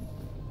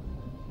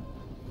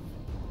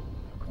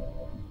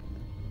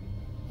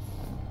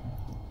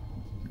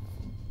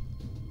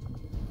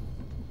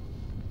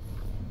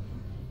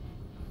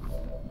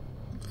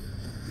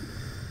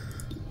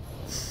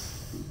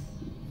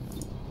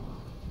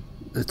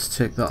 Let's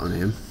take that on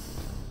him.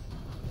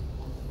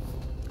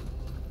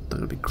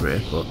 That'll be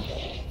great, but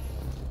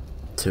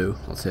 2,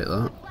 I'll take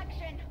that.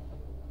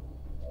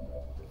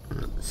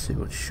 Right, let's see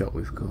what shot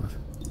we've got.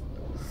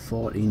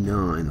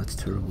 49, that's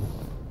terrible.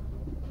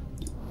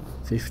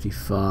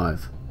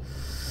 55.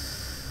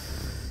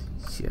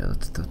 Yeah,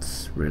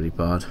 that's really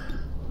bad.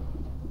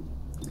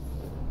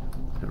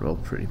 They're all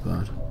pretty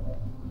bad.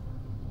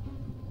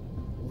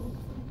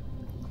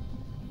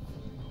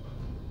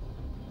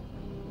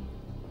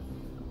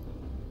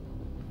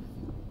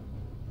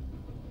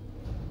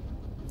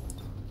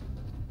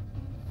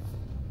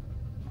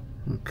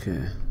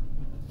 Okay.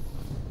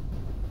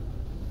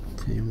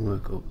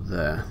 Teamwork up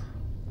there.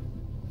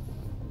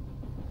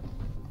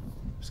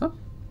 So.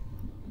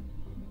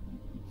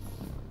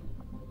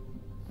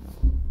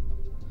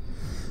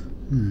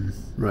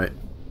 Right.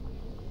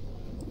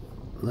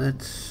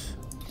 Let's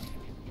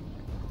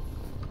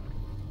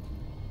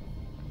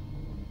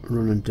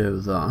run and do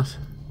that.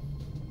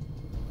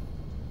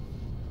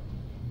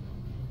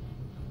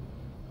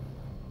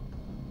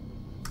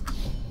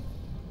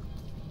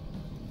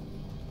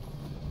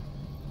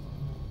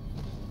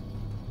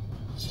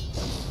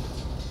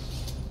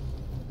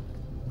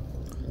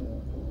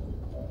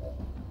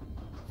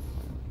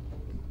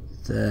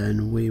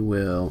 Then we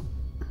will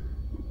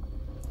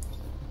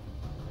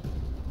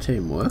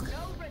teamwork. No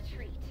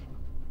retreat.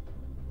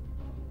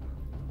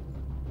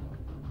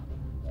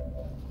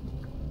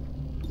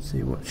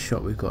 See what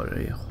shot we got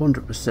here.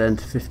 100%,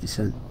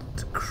 50%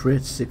 to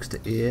crit, 6 to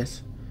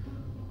 8,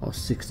 or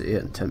 6 to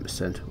 8 and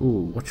 10%.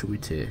 Ooh, what should we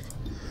take?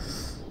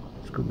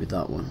 It's gonna be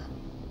that one.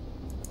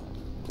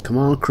 Come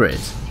on, crit.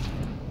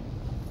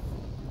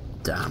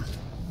 Damn.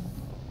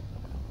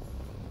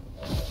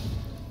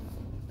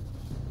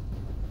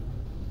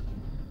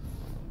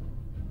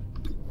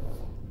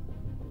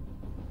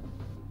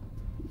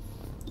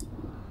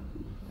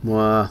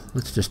 Well,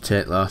 let's just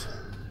take that.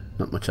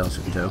 Not much else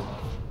we can do.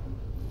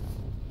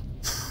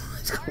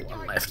 It's got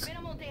one left.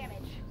 Minimal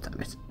damage. Damn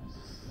it.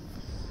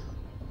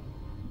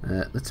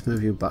 Let's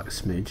move you back a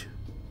smidge.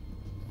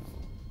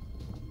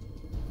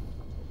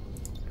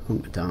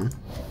 Hunker down.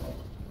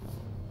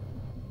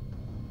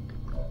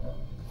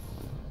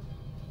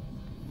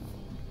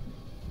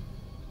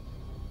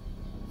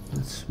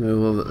 Let's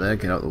move over there,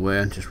 get out of the way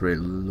and just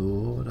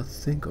reload, I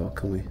think, or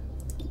can we?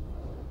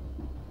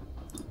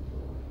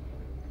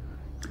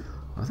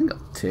 I think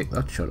I'll take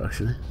that shot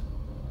actually.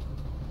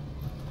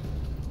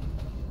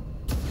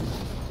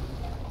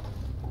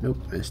 Nope,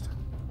 missed.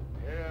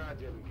 Yeah, I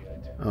didn't get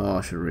it. Oh,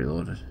 I should have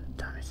reloaded.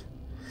 Damn it.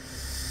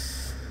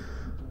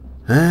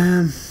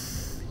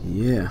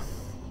 Yeah.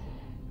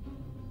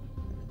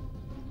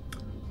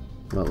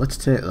 Well, let's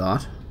take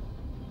that.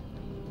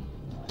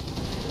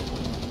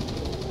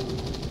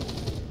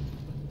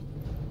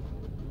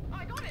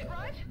 I got it,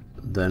 right?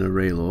 Then a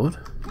reload.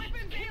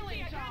 Weapon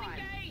killing time.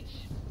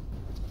 Engage.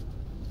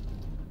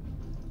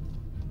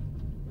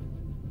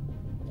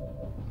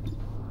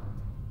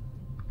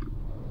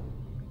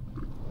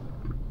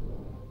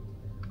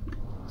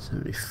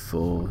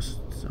 .74,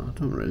 so I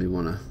don't really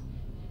want to.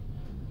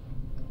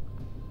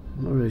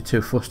 I'm not really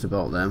too fussed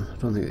about them. I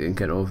don't think they can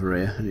get over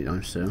here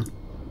anytime soon.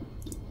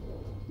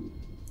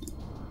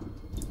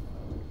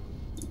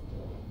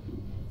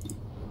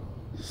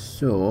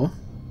 So,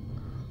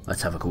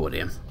 let's have a go at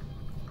him.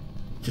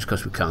 Just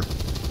because we can.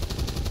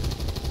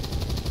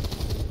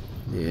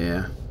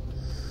 Yeah.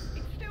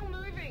 It's still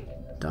moving.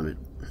 Damn it.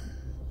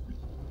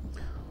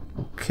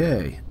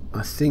 Okay,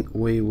 I think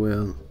we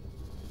will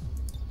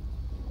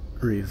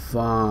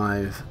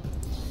revive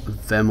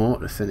Vemo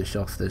to finish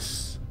off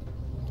this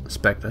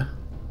Spectre.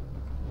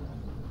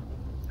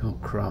 Oh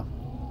crap.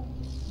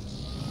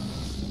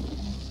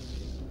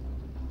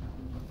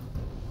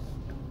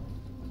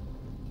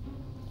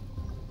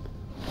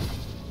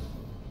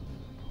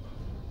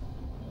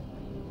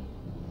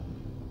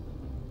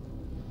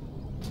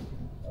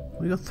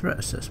 We got threat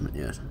assessment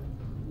yet?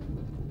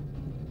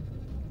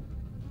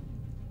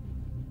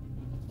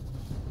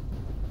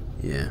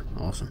 Yeah,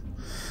 awesome.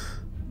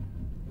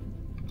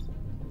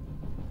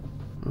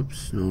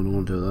 Oops, no, I don't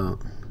want to do that.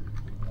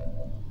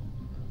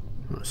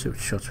 Let's see what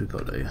shots we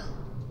got here.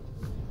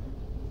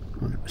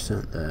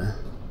 100% there.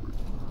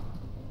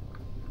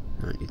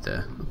 90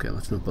 there. Okay,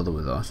 let's not bother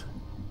with that.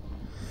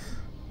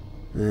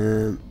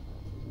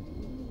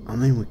 I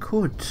mean, we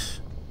could.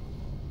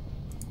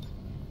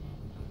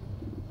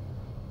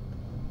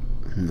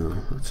 No,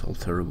 that's all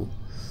terrible.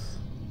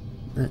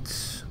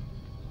 Let's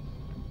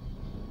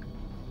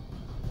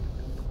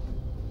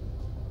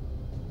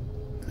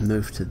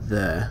move to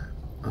there.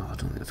 Oh, I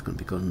don't think that's going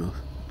to be good enough.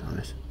 Damn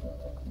it.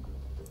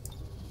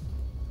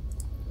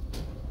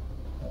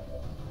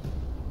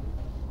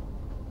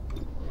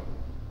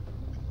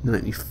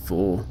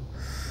 .94.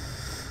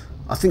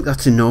 I think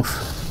that's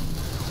enough.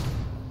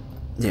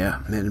 Yeah,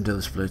 made him do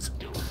the splits.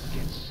 Don't get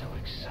so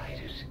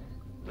excited.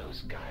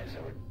 Those guys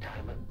are a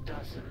dime a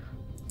dozen.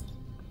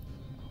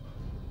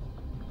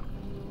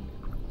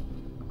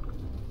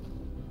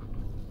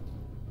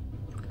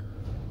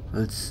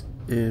 Let's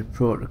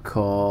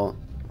protocol.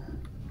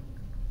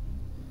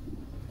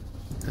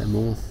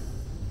 Demo.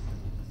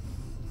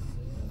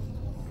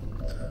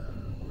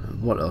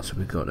 What else have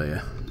we got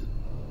here?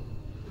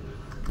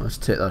 Let's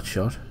take that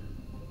shot.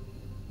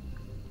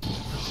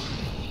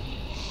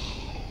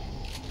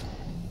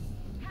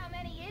 How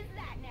many is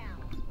that now?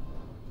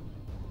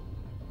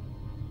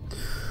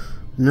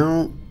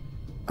 No,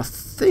 I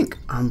think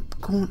I'm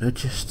going to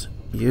just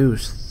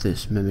use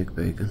this mimic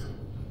beacon.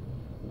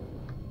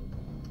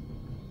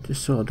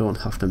 Just so I don't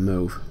have to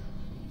move.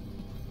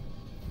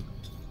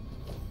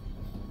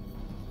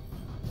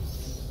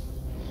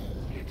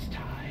 It's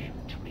time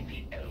to make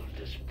the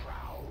elders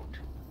proud.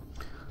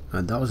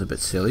 And that was a bit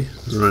silly,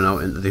 running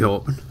out into the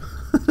open.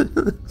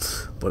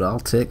 But I'll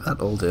take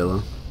that all day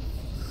long.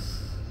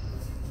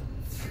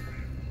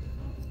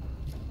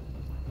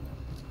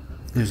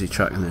 Who's he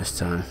tracking this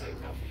time?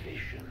 A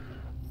vision.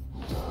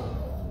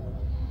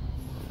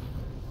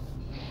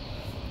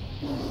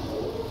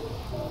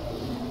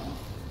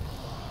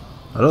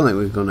 I don't think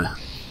we're gonna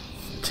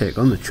take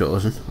on the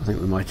Chosen. I think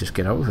we might just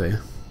get out of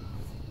here.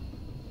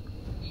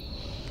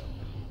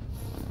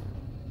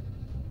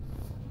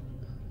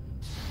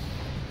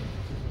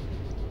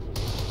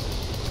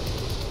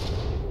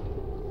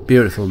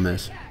 Beautiful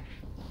miss.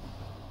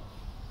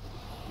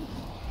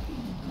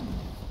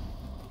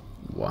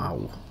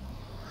 Wow.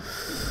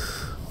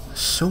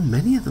 So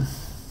many of them.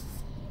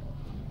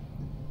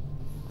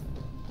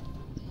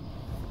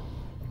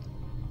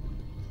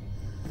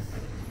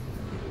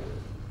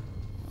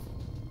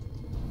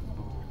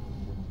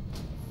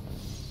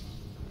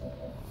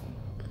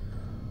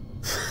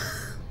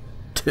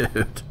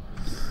 Dude.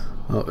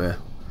 Okay.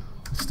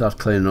 Let's start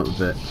cleaning up a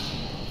bit.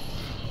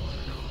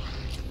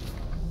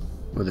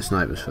 Where the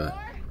snipers for?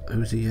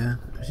 Who's he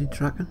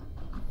tracking?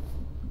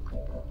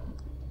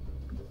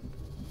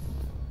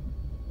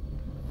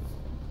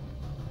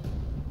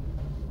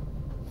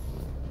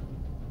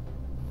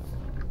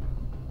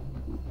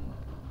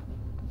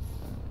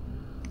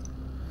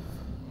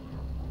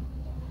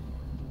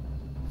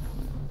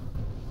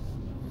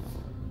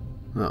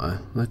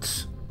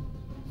 Let's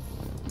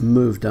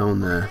move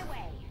down there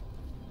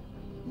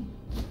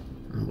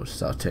and we'll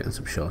start taking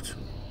some shots.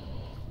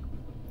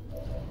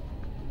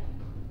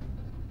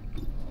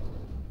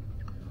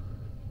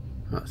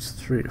 That's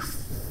 3 to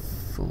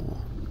 4.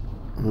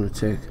 I'm going to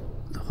take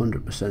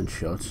 100%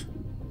 shots.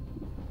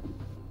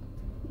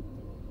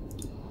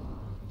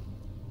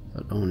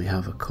 But only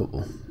have a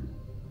couple.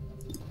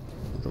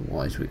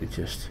 Otherwise we could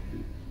just...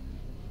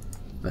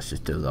 Let's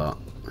just do that.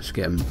 Let's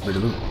get rid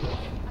of them.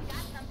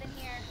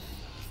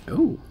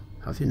 Oh,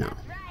 have you now?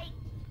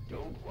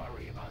 Don't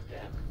worry about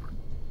them.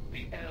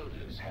 The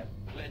elders have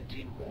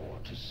plenty more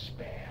to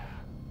spare.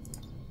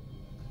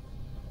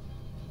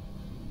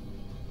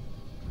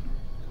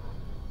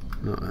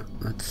 No,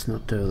 let's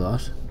not do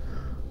that.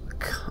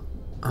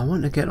 I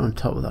want to get on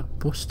top of that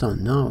bus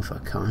stand now if I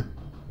can.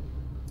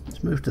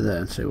 Let's move to there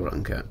and see what I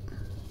can get.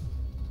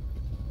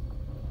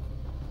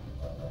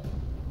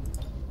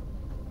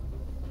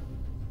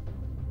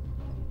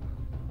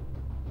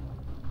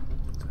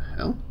 What the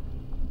hell?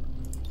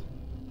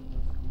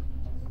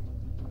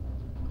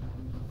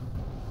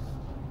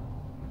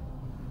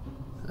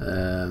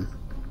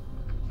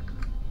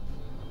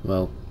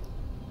 Well,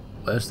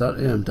 where's that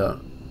aimed at?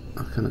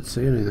 I cannot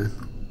see anything.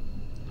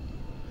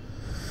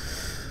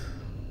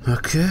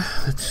 Okay,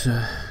 let's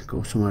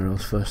go somewhere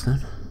else first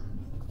then.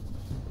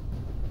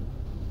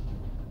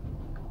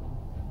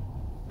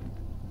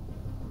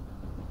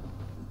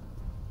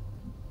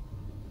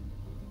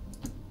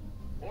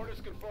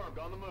 Orders confirmed,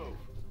 on the move.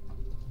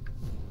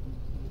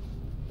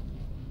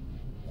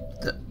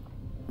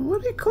 Where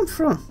did it come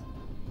from?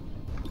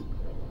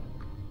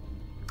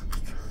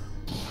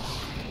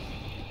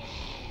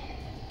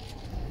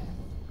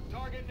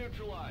 Target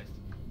neutralized.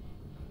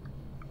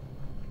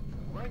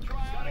 Right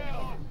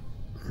triangle.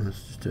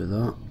 Let's just do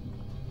that.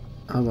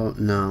 How about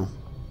now?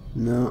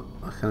 No,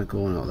 I can't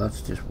go on.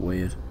 That's just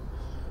weird.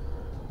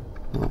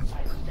 Well,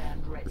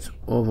 it's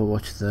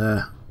Overwatch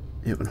there.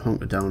 You can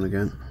hunker down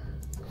again.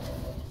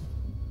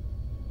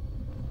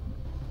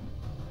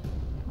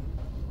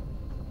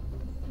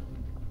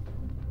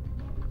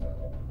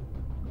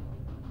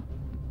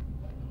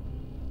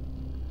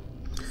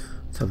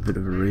 Let's have a bit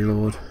of a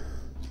reload.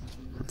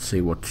 Let's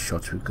see what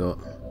shots we've got.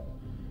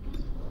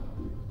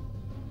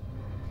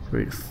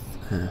 3 to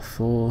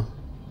 4.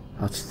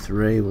 That's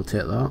 3. We'll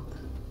take that.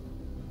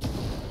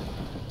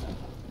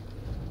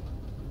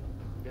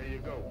 There you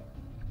go.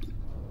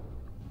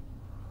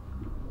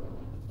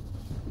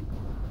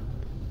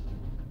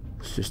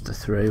 It's just a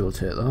 3. We'll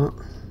take that.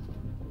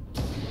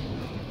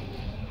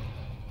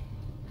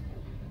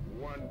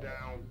 One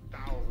down,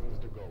 thousands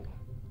to go.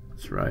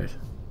 That's right.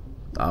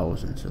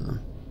 Thousands of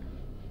them.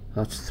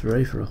 That's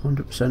 3 for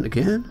 100%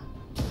 again.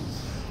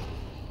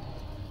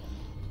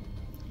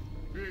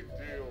 Big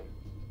deal.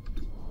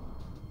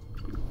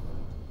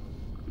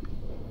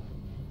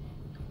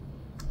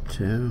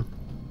 2.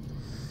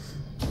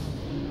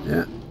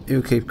 Yeah,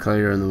 you keep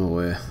clearing them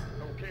away.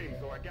 Okay,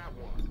 so I got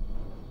one.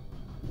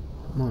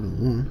 More than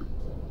 1.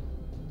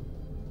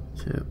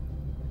 2.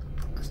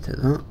 Let's take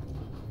that.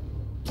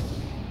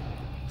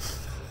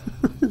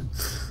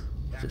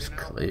 Just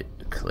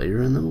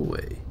clearing them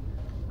away.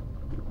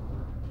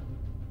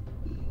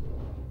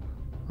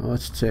 Oh,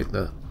 let's take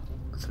the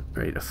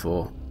 3 to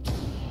 4.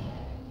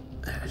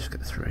 Yeah, just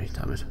get 3,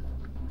 damn it.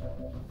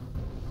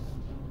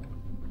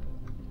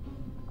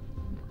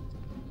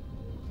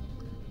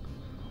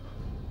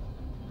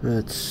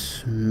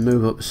 Let's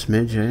move up a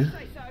smidge, eh?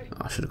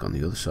 Oh, I should have gone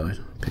the other side.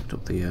 Picked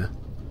up the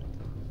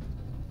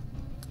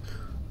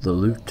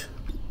loot.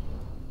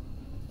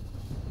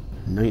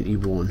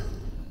 91.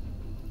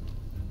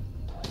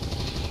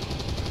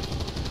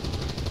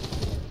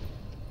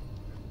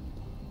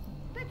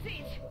 That's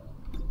it.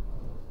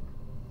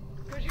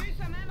 Could use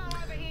some ammo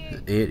over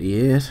here.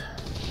 88.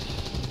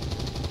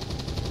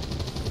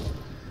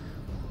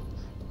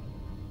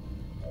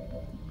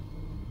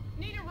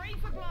 Need a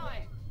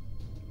resupply.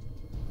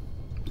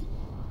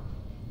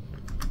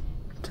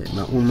 Take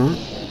that one now.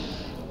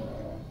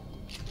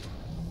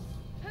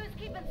 Who's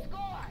keeping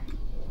score?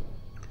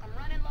 I'm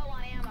running low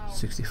on ammo.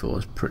 64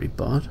 is pretty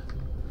bad.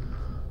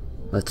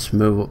 Let's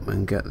move up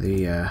and get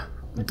the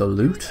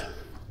loot.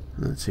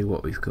 Let's see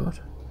what we've got.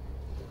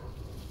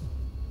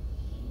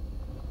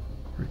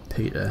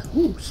 Repeater.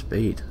 Ooh,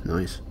 speed.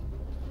 Nice.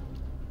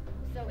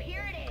 So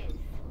here it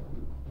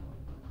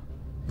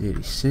is.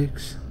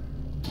 86.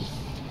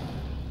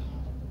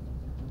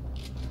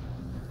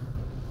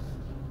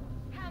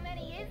 How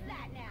many is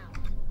that now?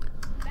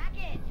 Back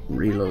in.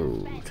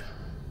 Reload.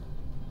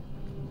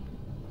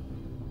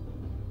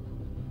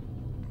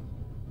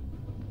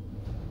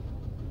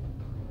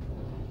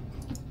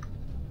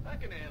 I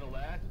can handle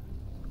that.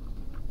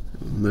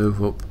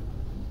 Move up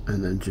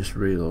and then just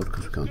reload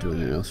because we can't do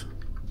anything else.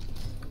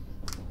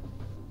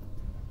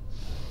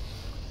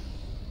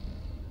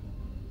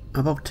 How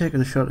about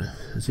taking a shot?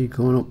 Is he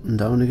going up and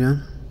down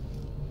again?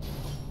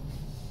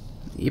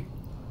 Yep.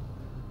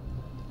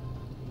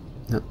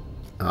 No.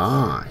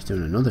 Ah, he's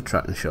doing another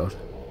tracking shot.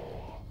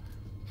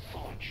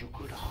 Thought you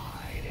could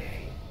hide,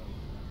 eh?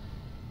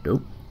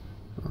 Nope.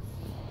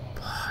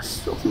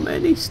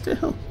 many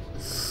still.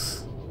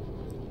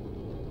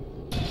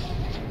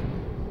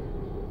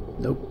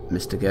 Nope,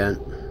 missed again.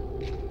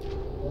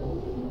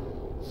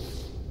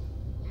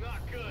 Not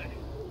good.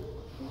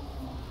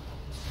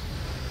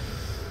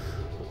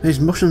 These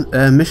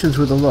missions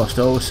with the Lost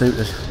always seem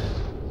to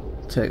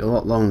take a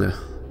lot longer.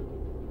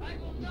 I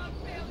will not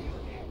fail you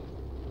again.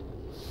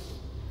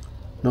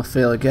 Not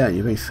fail again?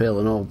 You've been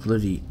failing all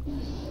bloody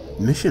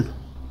mission.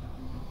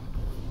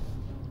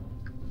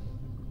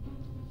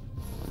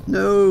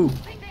 No!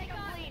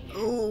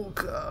 Oh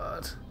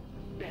god.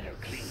 Better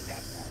clean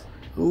that wound.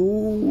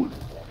 Oh. Want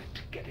it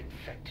to get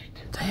infected.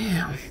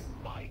 Damn. They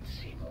might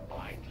seem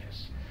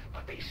mindless,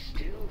 but they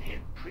still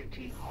hit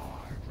pretty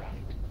hard,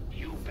 right?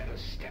 You better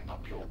step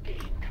up your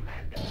game,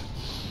 Commander.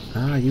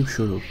 Ah, you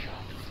should have.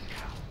 Shot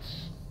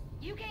counts.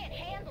 You can't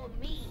handle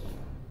me.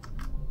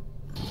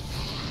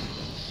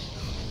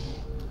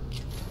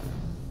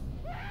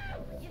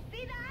 You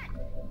see that?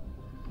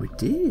 We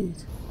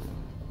did.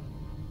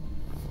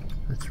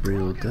 Let's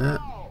reload that.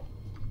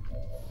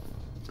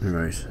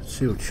 Alright, let's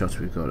see what shots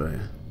we've got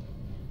here.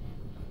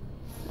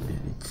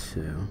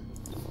 82.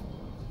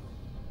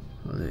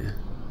 What are they?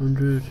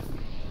 100.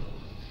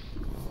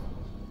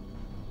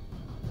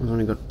 I've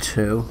only got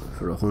 2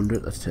 for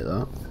 100. Let's take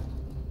that.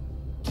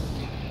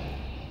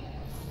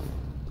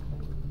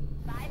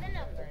 By the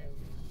numbers.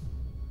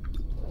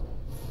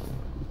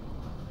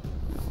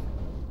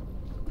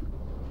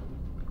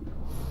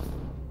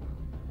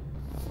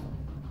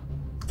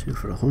 2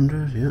 for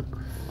 100, yeah.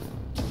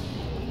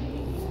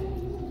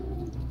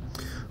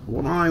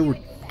 What I would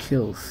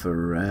kill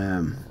for,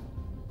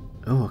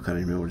 oh, I can't even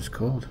remember what it's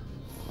called.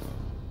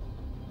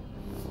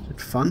 Is it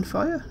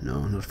Funfire?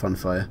 No, not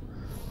Funfire.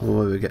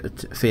 Oh, we get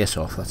it. Face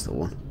Off, that's the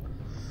one.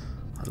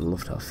 I'd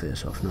love to have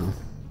Face Off now.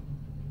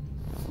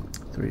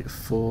 3 to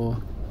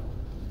 4.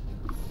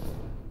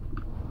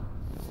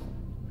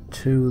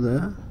 2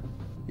 there.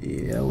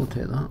 Yeah, we'll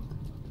take that.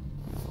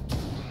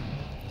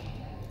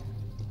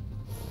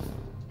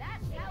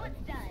 That's how it's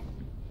done.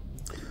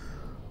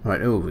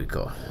 Right, oh, we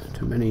got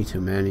too many.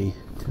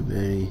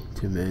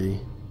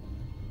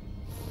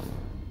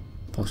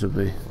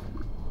 Possibly.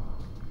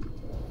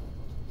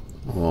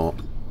 Or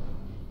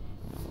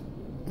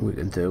we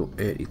can do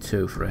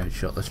 82 for a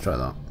headshot. Let's try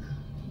that.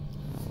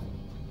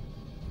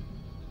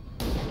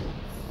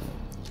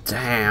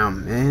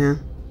 Damn, man.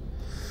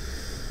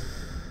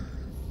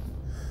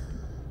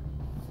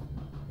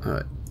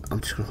 Alright, I'm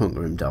just gonna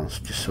hunker him down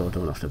just so I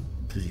don't have to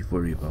bloody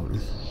worry about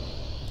him.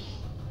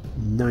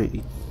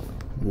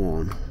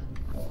 91.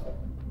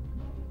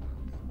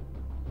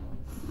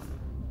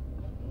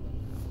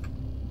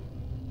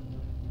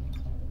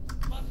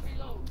 Must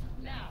reload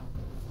now.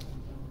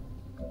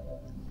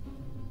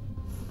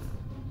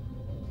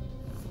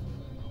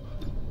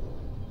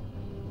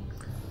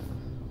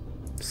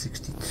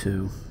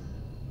 62.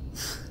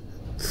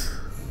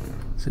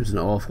 Seems an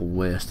awful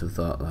waste of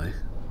that, like.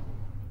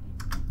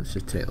 Let's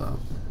just take that.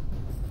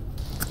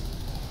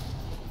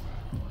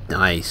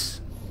 Nice.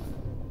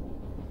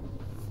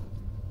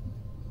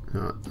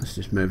 Alright, let's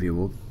just move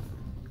you up.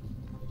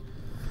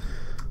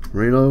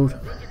 Reload.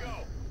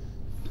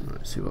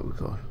 Alright, see what we've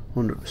got.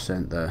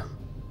 100% there.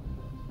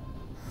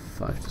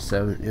 5 to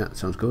 7. Yeah, that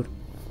sounds good.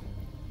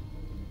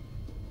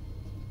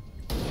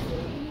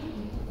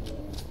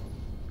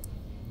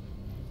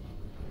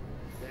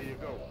 There you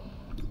go.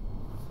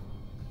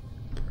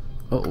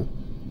 Uh-oh.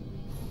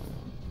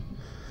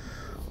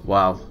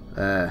 Wow.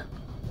 That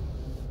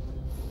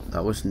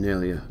was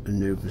nearly a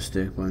noob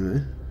mistake by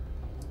me.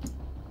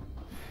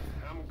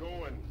 I'm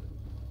going.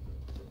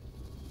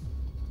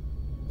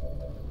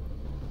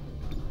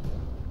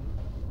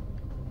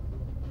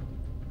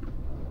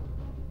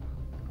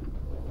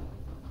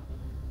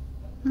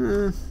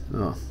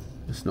 Oh,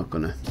 it's not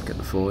gonna get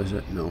the 4, is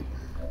it? No.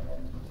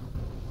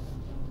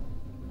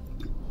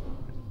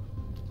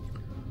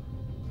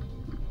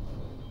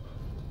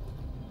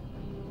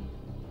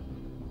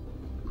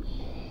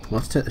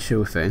 Let's take the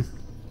sure thing.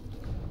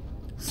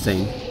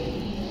 Who's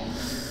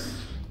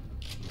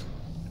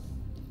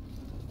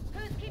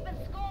keeping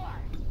score?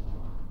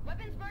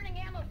 Weapons burning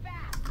ammo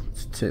fast.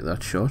 Let's take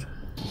that shot.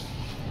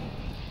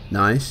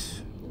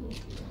 Nice.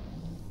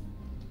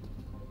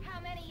 How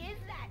many is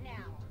that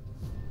now?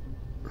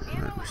 Right,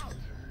 Ammo we out.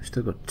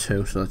 still got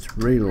 2, so let's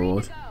Ready to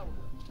reload.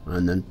 go.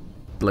 And then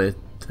blade,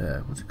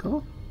 what's it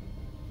called?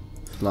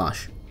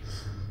 Slash.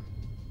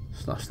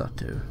 Slash that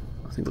dude.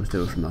 I think let's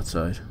do it from that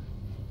side.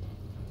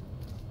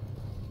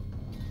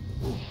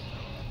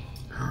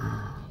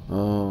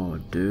 Oh,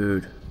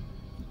 dude.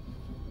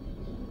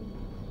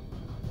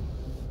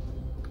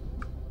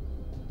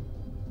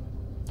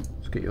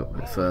 Let's get you up a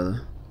bit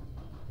further.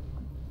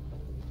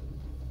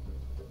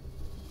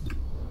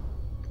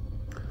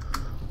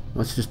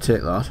 Let's just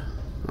take that.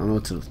 I know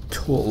it's a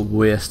total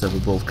waste of a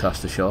bolt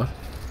caster shot,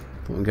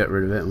 but we can get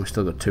rid of it, and we've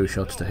still got 2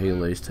 shots to heal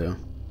these 2.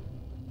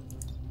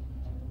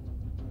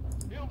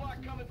 Heal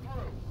bot coming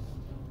through.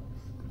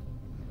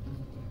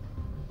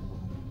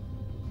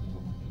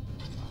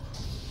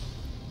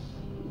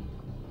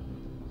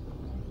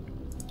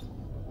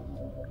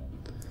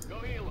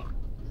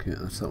 Okay,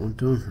 that's that one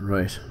done.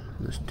 Right,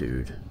 this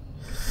dude.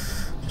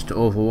 Just to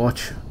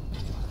Overwatch.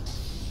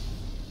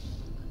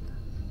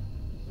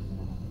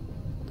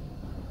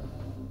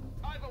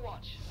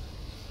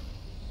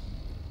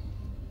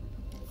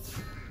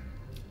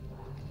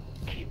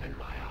 Keeping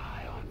my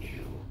eye on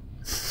you.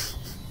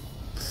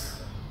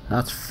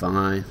 That's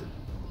fine.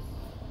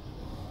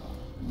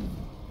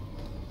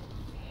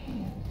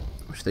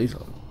 Wish these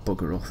lot would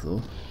bugger off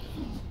though.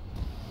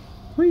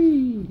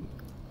 Whee!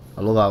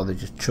 I love how they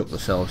just chuck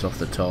themselves off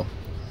the top.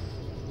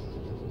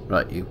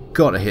 Right, you've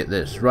got to hit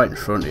this right in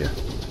front of you.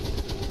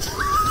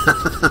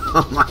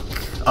 Oh my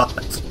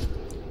god.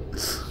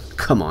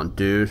 Come on,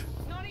 dude.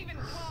 Not even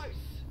close.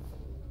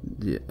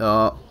 Yeah,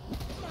 My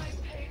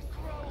pace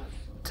grows.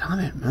 damn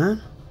it,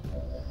 man.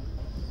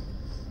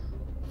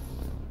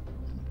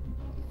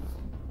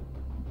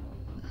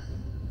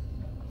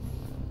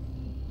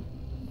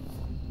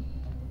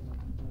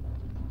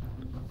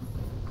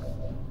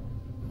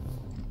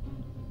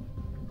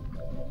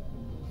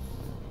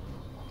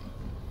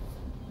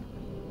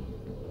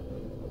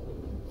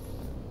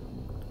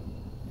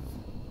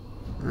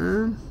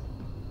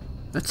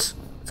 Let's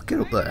get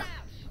up there.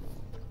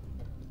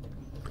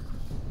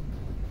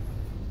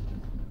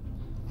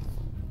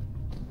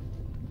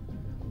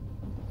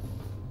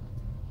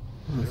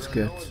 Let's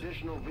There are get. no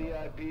additional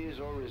VIPs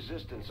or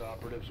resistance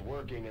operatives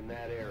working in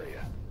that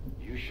area.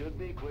 You should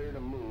be clear to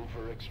move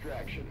for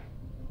extraction.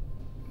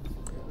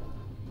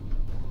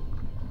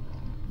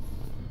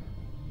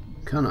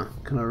 Can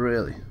I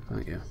really?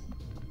 Thank you.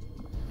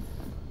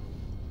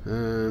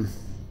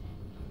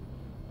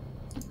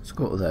 Let's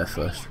go to there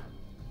first.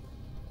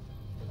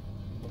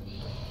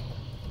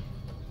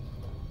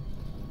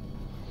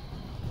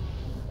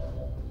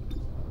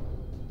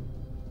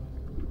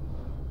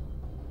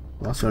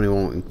 Well, that's the only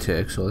one we can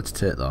take, so let's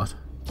take that.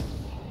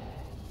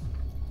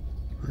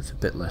 That's a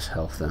bit less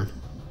health then.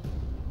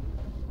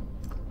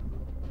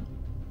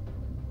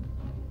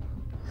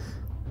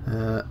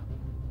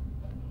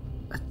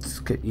 Let's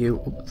get you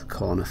up the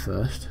corner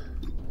first.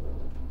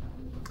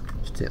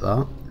 Just take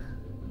that.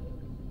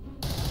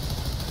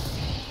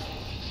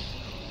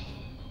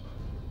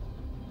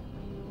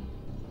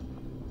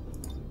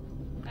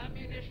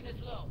 Ammunition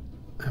is low.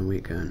 And we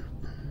can.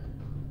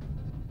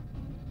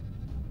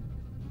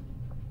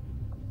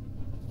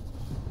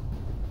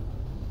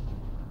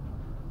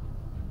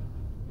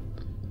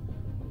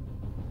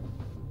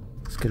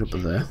 Let's get up to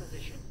there.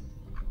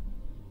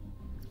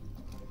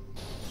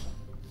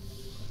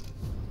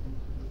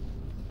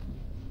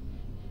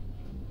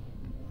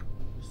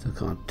 Still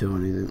can't do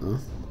anything though.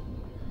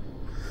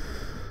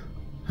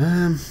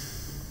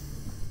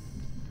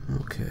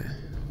 Okay.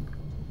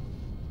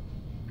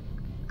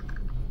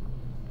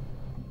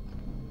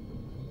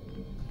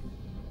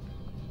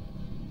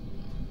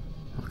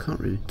 I can't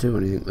really do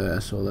anything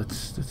there, so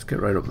let's get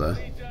right up there.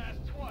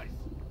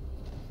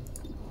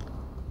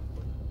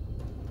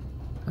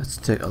 Let's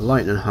take a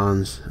lightning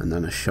hands and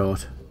then a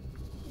shot,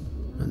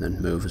 and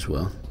then move as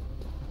well.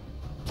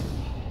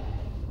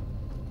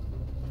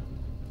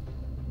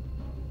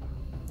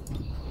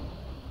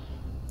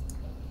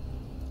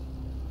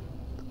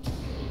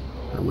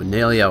 And we're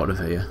nearly out of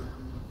here.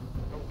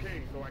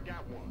 Okay, so I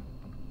got one.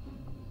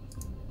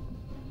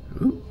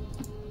 Ooh,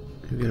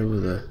 you get over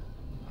there.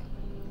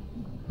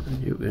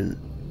 And you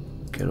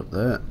can get up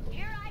there.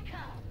 Here I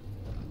come.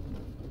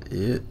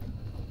 Yeah,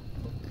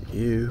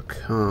 you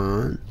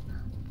can't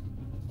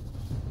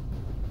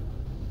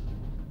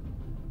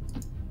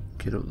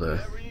get up there.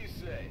 Whatever you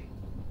say.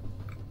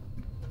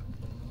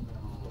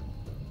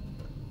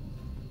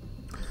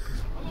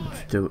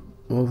 Let's do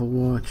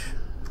Overwatch,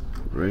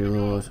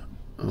 reload.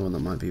 Oh, that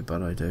might be a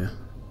bad idea.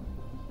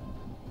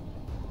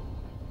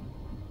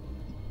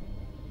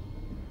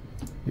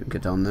 You can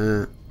get down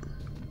there.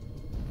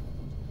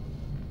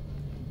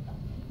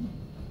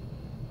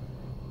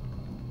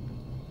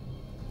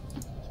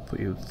 Let's put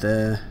you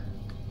there.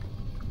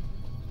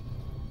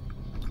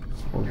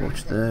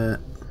 Overwatch there.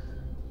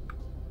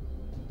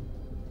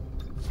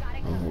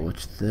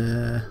 Overwatch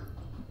there.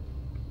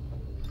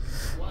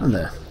 And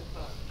there.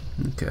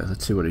 Okay,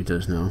 let's see what he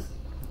does now.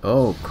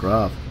 Oh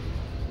crap.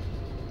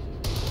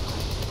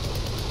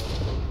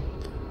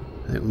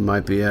 I think we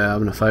might be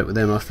having a fight with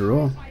them after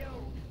all.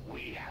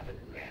 We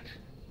haven't met,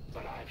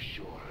 but I've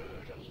sure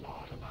heard a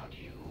lot about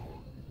you.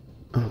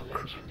 Oh, The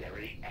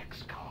legendary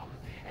XCOM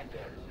and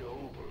their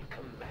noble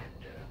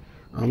commander.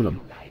 I'm gonna.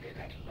 United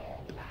at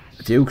long last.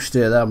 If you stay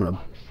there, I'm gonna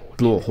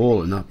blow a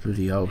hole in that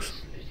bloody house.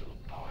 Little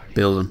party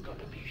Building. gonna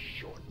be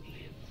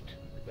short-lived.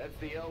 That's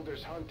the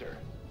Elder's hunter.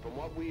 From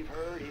what we've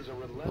heard, he's a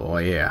relentless Oh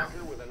yeah.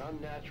 attacker with an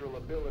unnatural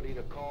ability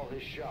to call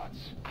his shots.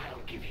 I'll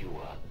give you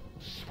a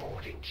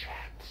sporting chance.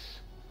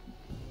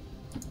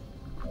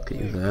 Get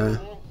you there.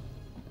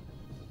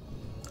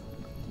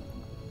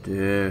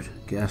 Dude,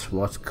 guess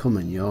what's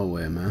coming your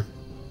way, man?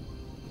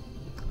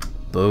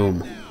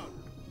 Boom.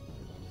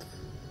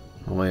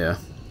 Oh yeah.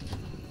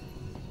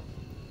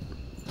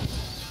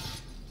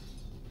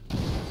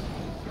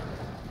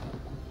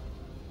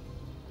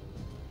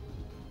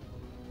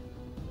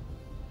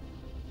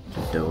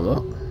 Do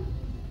that.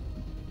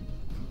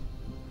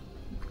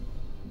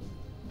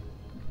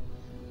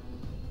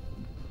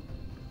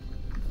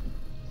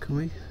 Can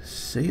we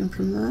see him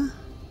from there?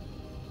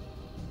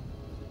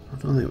 I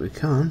don't think we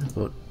can,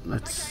 but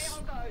let's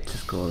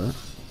just go there.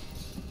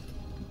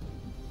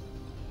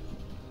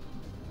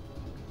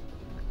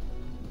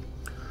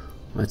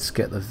 Let's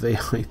get the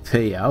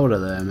VIP out of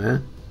there,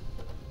 man.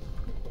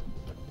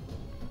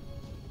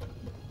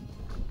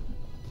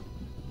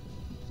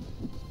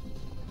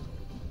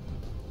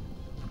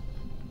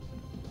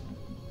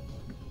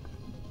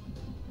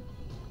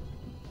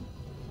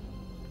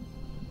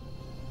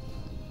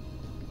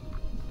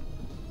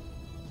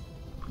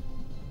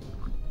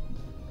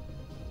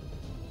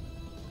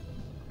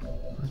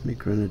 Where's my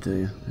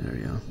grenadier? There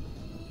we are.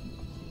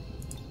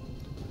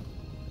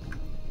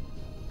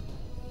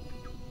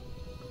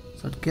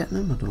 Is that getting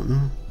him? I don't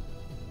know.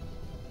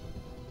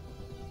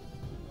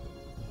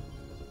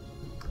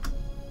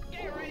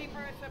 Get ready for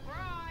a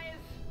surprise.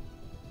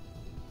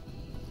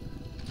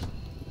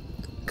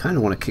 Kind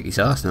of want to kick his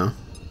ass now.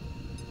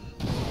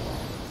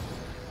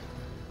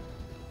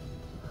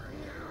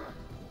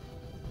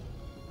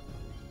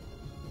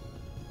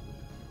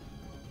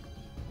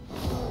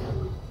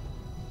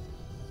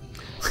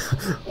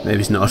 Maybe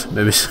it's not.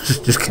 Maybe it's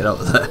just get out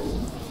of there.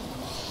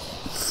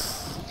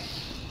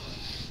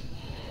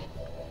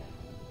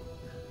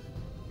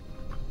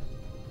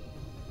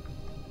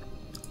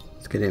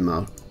 Let's get him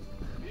out.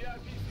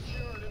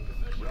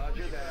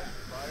 Roger that.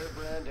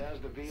 Firebrand has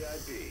the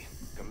VIP.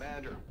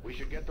 Commander, we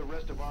should get the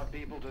rest of our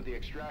people to the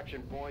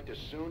extraction point as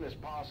soon as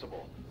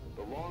possible.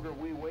 The longer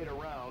we wait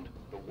around,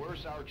 the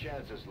worse our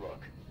chances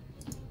look.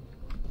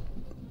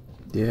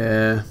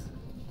 Yeah.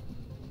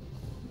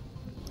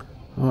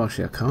 Oh,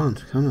 actually I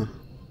can't, can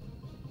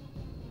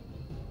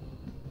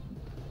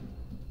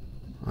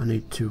I? I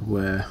need to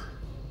Roger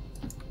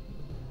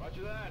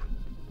that.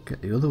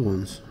 get the other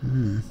ones.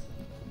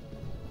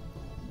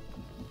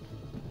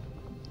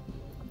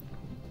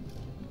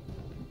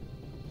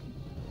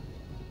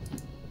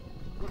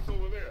 What's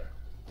over there?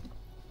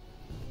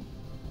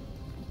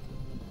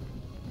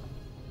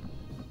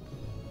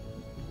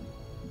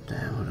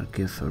 Damn, what I'd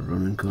give for a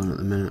run and gun at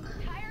the minute.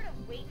 Tired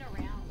of waiting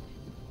around.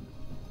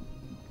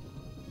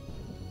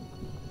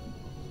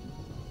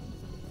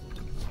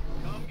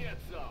 Come get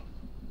some.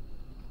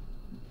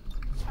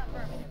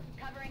 Affirmative.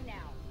 Covering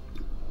now.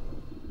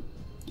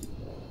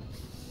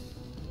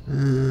 I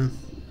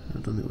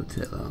don't think we'll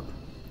take that.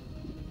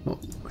 What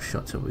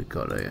shots have we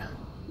got here?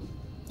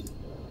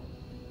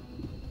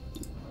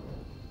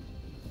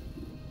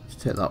 Let's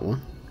take that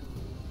one.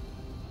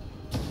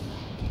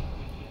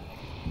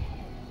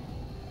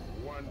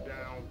 One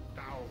down,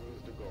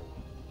 thousands to go.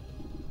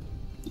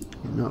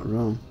 You're not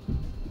wrong.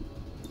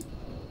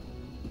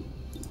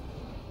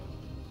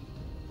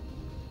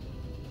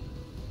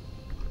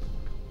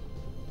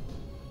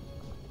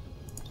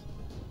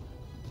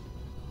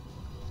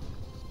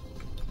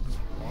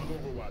 On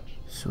Overwatch.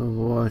 So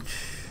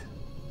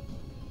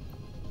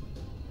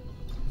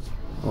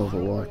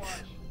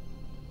Overwatch.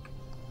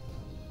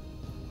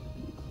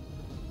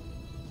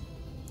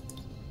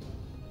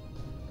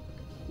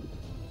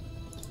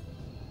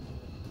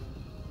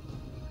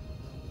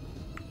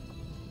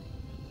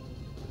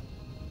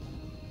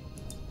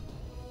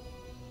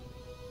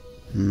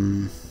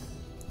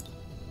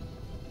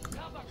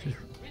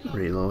 Just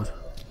reload.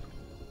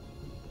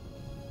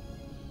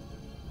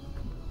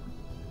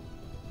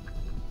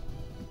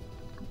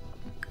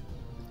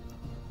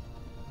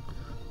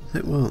 I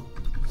think we'll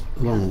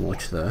long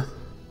watch there.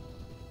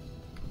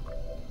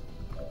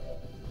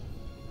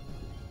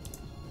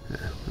 Yeah,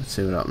 let's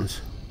see what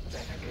happens.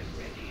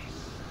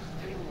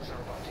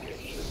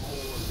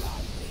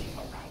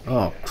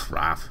 Oh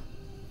crap.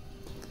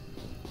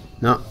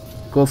 No,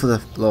 go for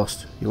the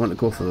lost. You want to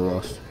go for the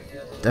lost.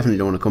 Definitely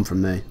don't want to come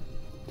from me.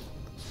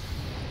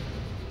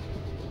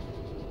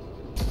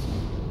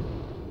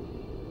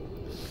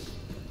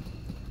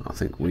 I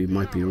think we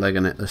might be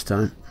legging it this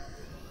time.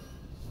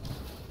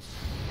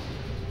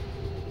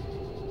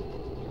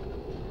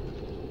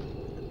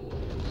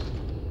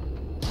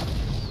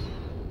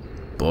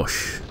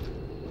 Bush.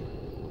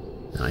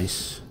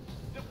 Nice.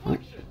 Oh.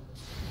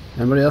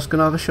 Anybody else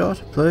gonna have a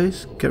shot?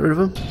 Please, get rid of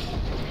him.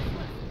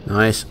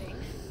 Nice.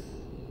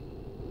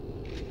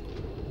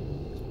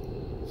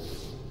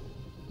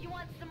 You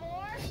want some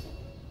more?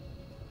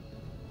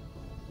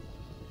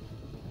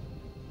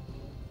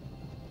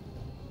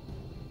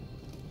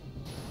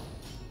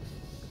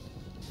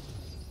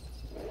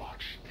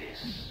 Watch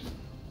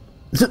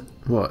this.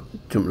 What?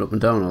 Jumping up and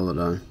down all the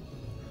time.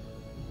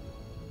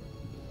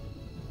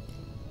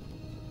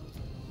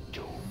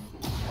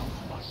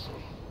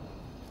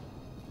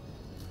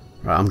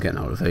 Right, I'm getting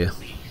out of here.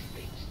 These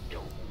things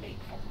don't make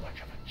for much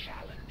of a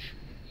challenge.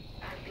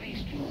 At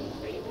least you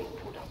really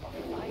put up a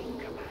fight,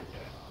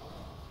 Commander.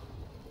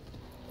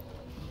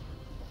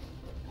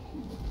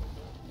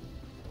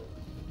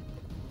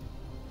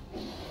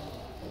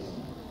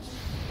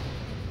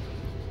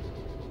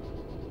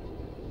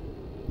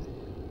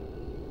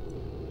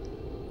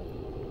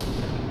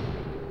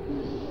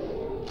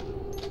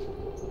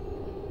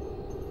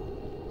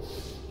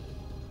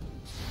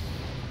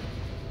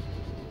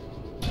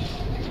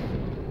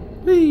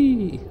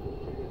 Whee!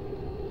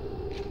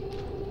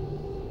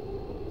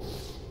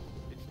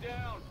 It's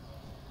down.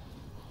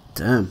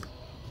 Damn.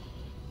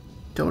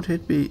 Don't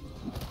hit me.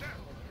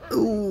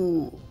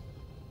 Ooh.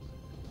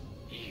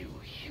 You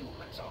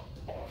humans are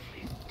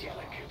awfully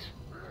delicate.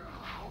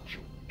 How'd you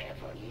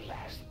ever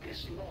last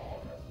this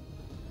long?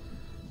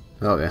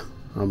 Okay,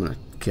 I'm gonna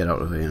get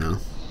out of here now.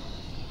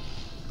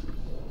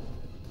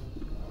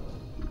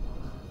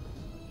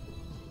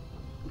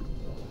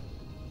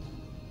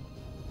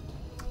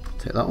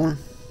 Take that one.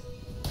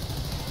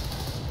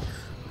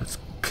 Let's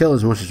kill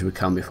as much as we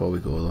can before we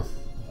go though.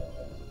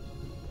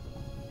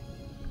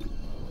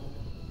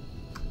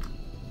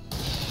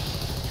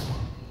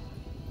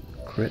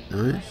 Crit,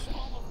 nice.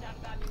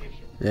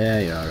 Yeah,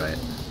 you're alright.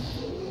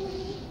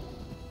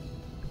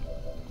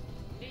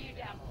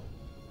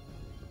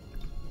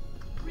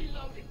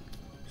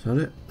 Is that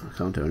it? I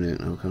can't do anything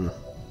now, can I?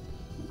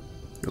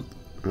 Nope.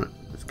 Right,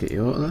 let's get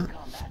you out of there.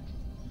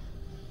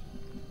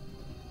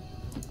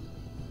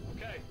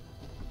 Okay.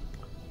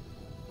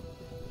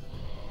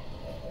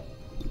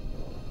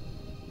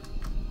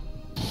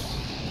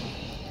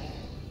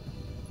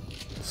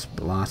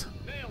 Splat.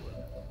 Nailed it.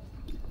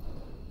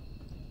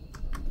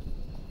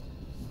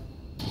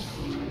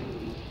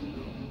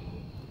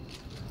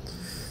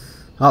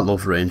 I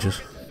love Rangers.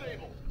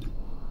 Disabled.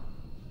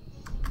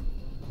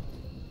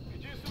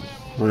 Could use some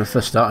ammo. When I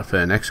first started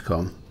playing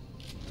XCOM,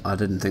 I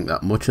didn't think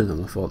that much of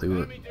them. I thought they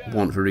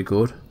weren't very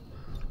good.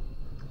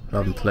 But I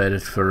haven't played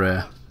it for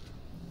a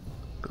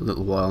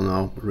little while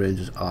now.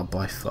 Rangers are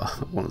by far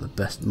one of the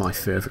best, my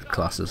favourite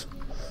classes.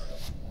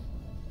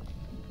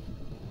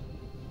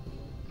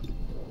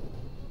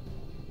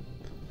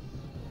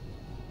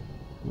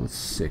 That's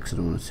 6, I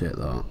don't want to take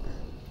that.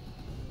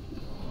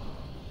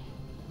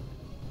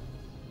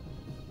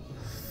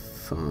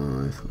 5,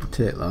 I'll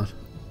take that.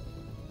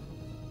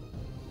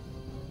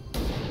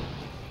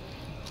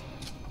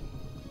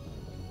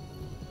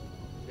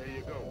 There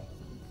you go.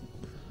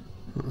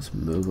 Let's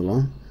move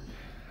along.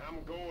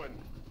 I'm going.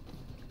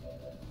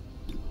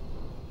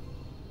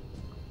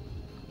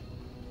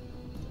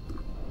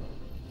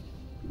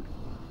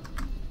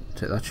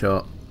 Take that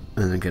shot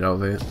and then get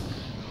over here.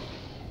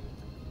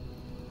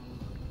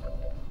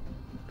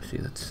 See,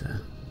 that's yeah,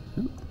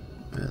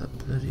 that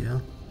bloody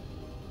hell.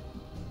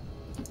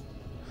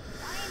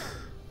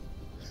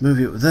 Let's move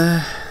you up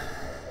there.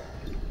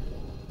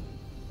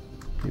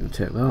 You can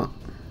take that.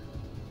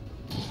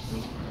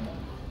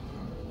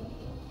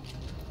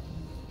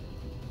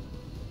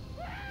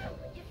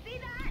 You see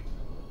that?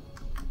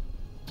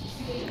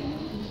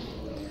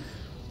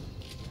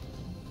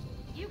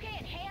 You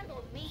can't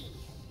handle me.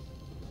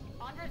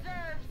 On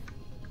reserves.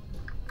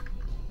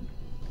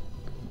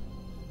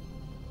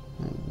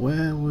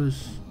 Where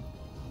was...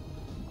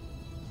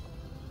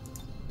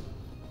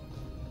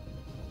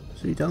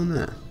 is he down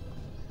there?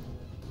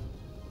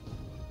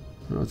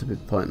 Well, it's a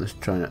bit pointless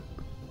trying to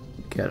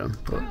get him,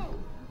 but...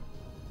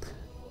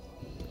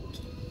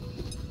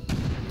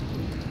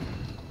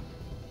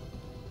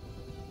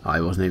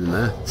 I wasn't even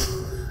there.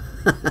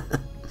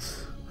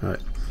 Right,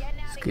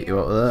 let's get you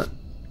out of there.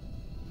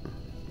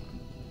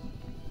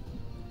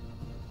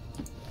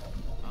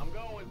 I'm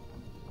going.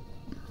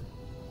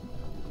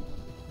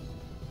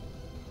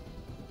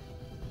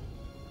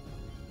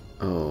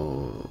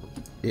 Oh,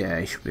 yeah,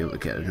 he should be able to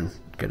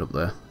get up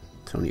there.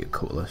 It's only a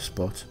couple of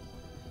spots.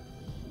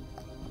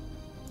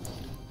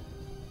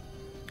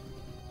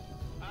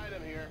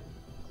 Item here.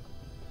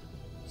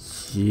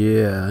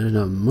 Yeah, I didn't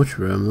have much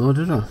room though,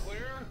 did I?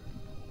 Clear.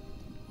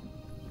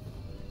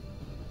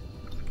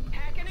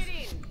 Packing it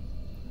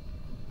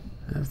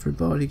in.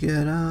 Everybody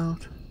get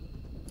out.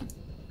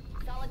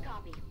 Solid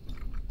copy.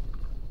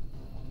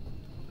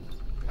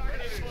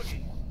 Target is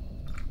boogie.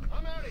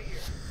 I'm out of here.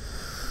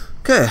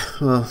 Okay,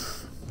 well,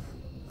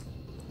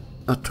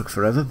 that took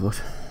forever,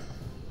 but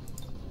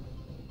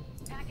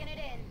Packing it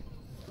in.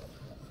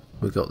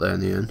 we got there in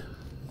the end.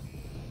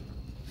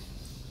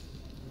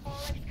 All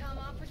XCOM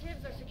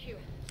operatives are secure.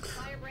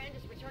 Firebrand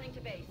is returning to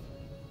base.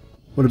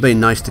 Would have been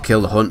nice to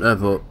kill the hunter,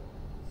 but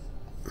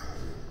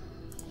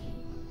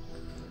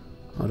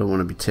I don't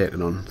want to be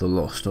taking on the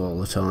Lost all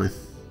the time.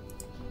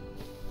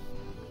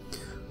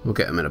 We'll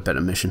get him in a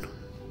better mission.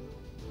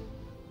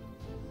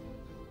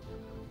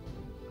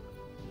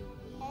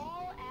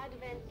 All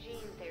Advent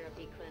gene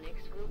therapy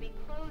clinics will be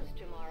closed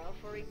tomorrow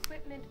for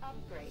equipment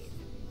upgrades.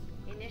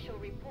 Initial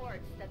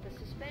reports that the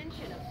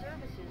suspension of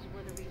services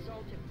were the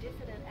result of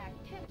dissident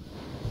activity.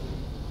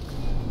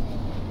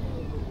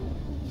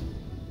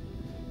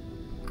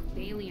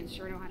 The aliens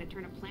sure know how to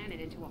turn a planet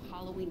into a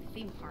Halloween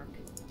theme park.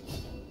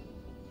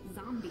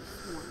 Zombie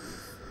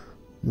swarms.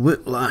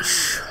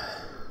 Whiplash.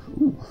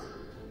 Ooh.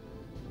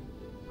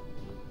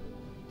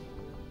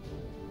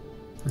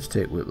 Let's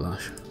take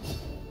Whiplash.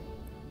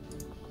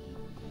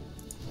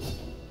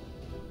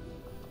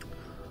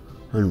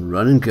 And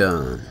run and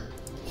gun.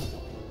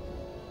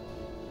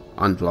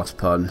 And blast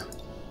pardon.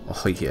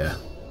 Oh yeah.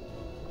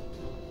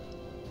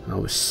 That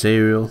was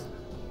cereal.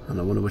 And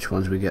I wonder which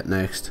ones we get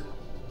next.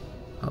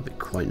 That'll be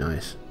quite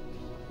nice.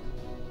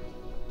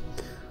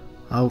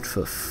 Out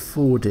for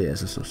 4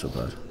 days, that's not so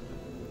bad.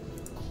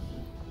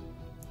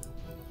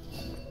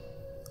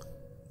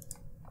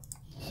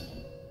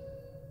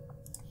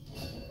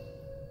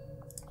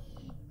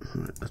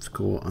 Right, let's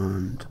go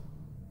and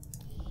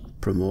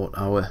promote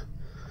our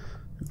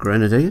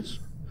grenadiers.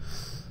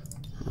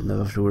 I'll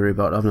never have to worry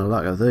about having a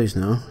lack of these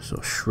now. So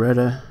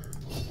shredder.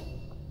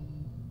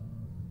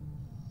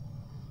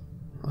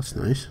 That's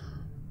nice.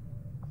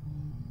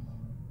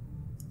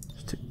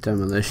 Stick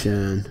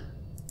demolition.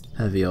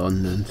 Heavy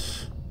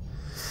ordnance.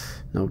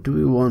 Now do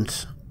we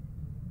want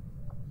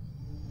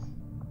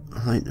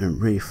lightning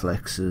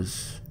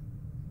reflexes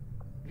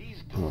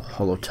or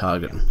hollow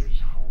targeting?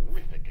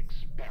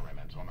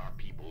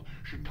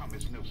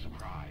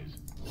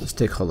 Let's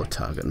take hollow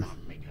targeting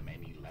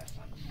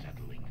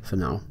for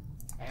now.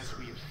 As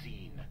we have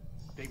seen,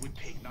 they would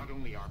take not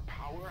only our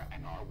power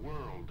and our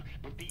world,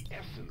 but the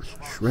essence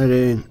of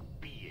Shredding.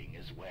 being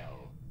as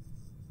well.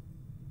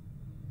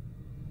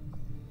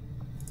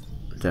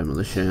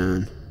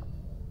 Demolition.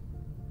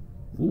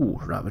 Ooh,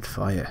 rapid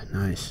fire,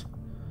 nice.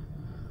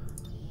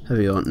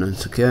 Heavy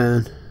ordnance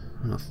again.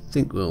 And I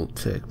think we'll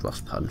take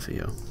blast pattern for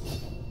you.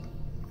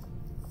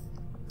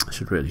 I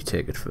should really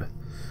take it for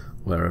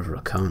wherever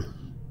I can.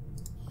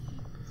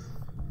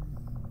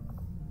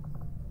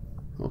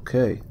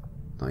 Okay,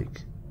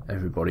 like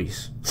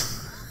everybody's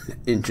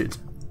injured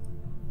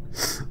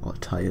or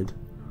tired.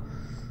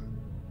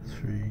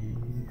 3,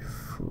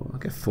 4. I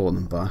get 4 of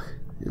them back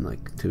in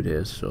like 2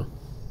 days, so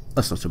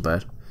that's not so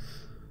bad.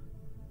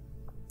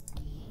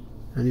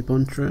 Any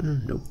bond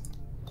training? Nope.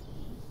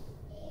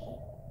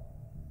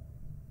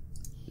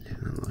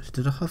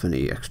 Did I have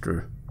any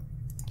extra?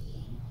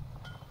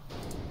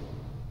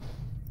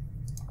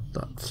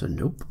 That's a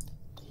nope.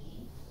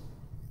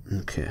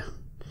 Okay.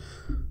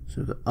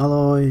 So the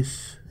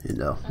alloys,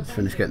 intel. Let's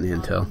finish getting the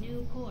intel.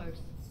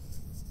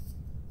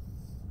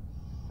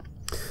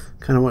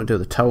 Kind of want to do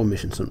the tower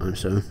mission sometime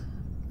soon.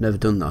 Never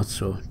done that,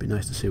 so it'd be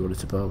nice to see what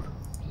it's about.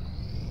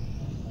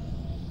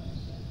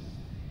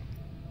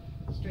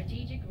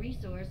 Strategic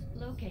resource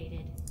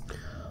located.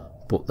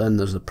 But then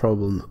there's the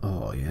problem.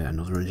 Oh yeah,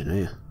 another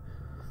engineer.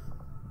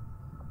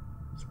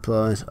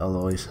 Supplies,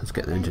 alloys. Let's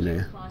get an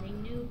engineer.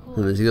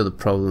 And there's the other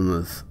problem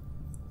of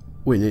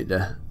we need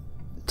to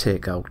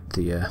take out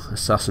the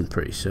assassin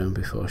pretty soon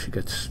before she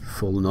gets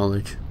full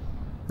knowledge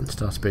and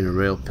starts being a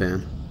real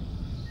pain.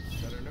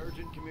 Got an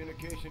urgent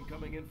communication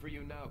coming in for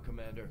you now,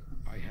 Commander.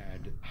 I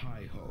had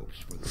high hopes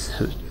for the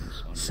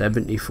resistance.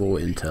 74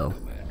 intel.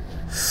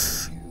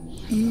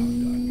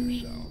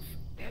 Yourself.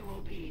 There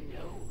will be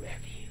no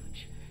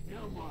refuge,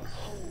 no more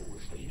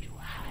holes for you to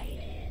hide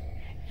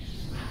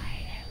in. I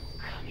am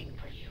coming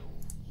for you.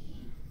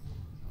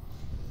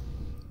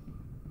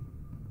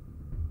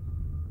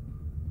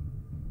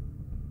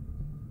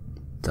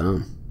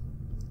 Damn.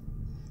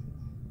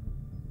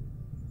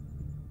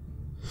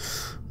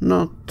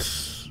 Not...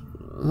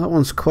 that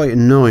one's quite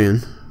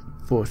annoying,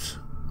 but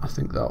I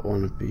think that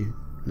one would be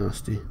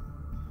nasty.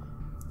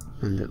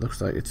 And it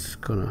looks like it's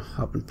gonna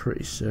happen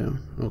pretty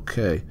soon.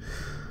 Okay.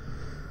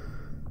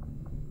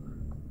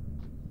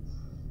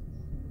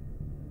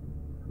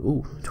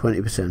 Ooh,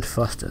 20%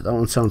 faster. That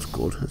one sounds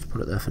good. Let's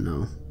put it there for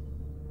now.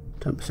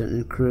 10%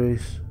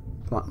 increase.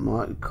 Black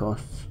market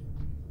costs.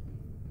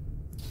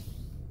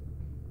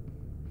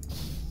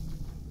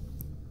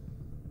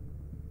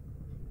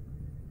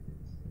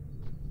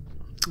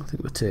 I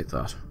think we'll take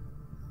that.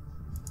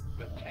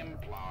 The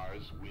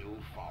Templars will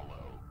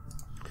follow.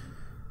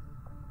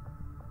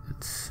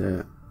 Let's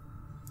oh,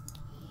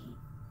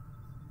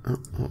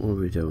 what were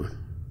we doing?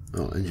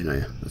 Oh,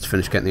 engineer. Let's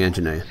finish getting the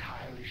engineer.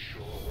 Entirely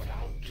sure what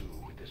I'll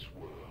do with this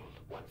world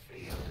once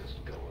the others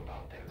go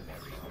about their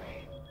merry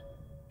way.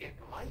 It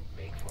might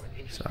make for an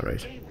interesting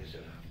game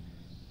reserve.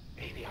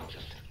 Maybe I'll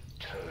just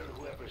turn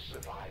whoever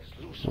survives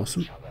loose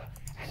on each other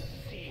and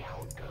see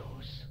how it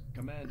goes.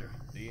 Commander,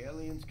 the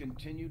aliens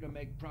continue to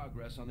make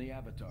progress on the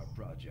Avatar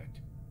project.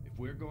 If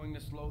we're going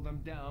to slow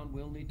them down,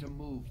 we'll need to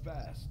move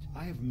fast.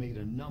 I have made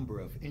a number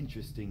of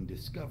interesting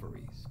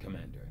discoveries,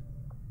 Commander.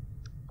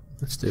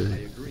 Let's do I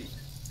it. agree.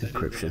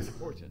 Encryption. That is an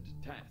important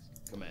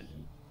task, Commander.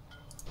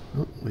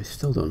 Oh, we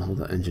still don't have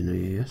that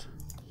engineer yet.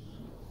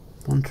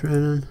 Bond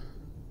training.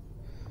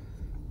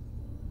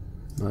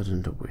 Mad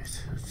and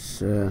wait.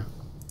 Let's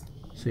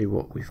see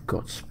what we've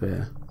got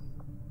spare.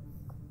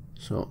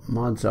 So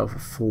Mad's out for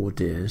 4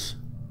 days.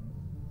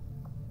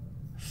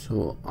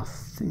 So I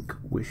think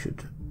we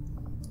should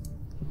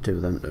do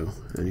them too,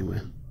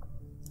 anyway.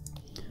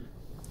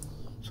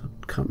 So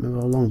I can't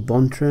remember how long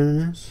bond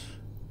training is.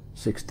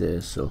 6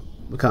 days, so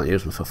we can't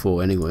use them for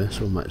 4 anyway,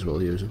 so we might as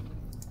well use them.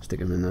 Stick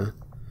them in there.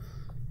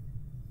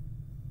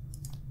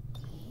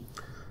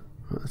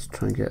 Right, let's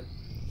try and get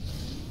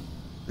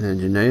the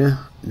engineer.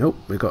 Nope,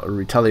 we got a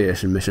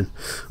retaliation mission.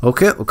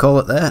 Okay, we'll call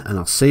it there, and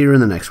I'll see you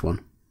in the next one.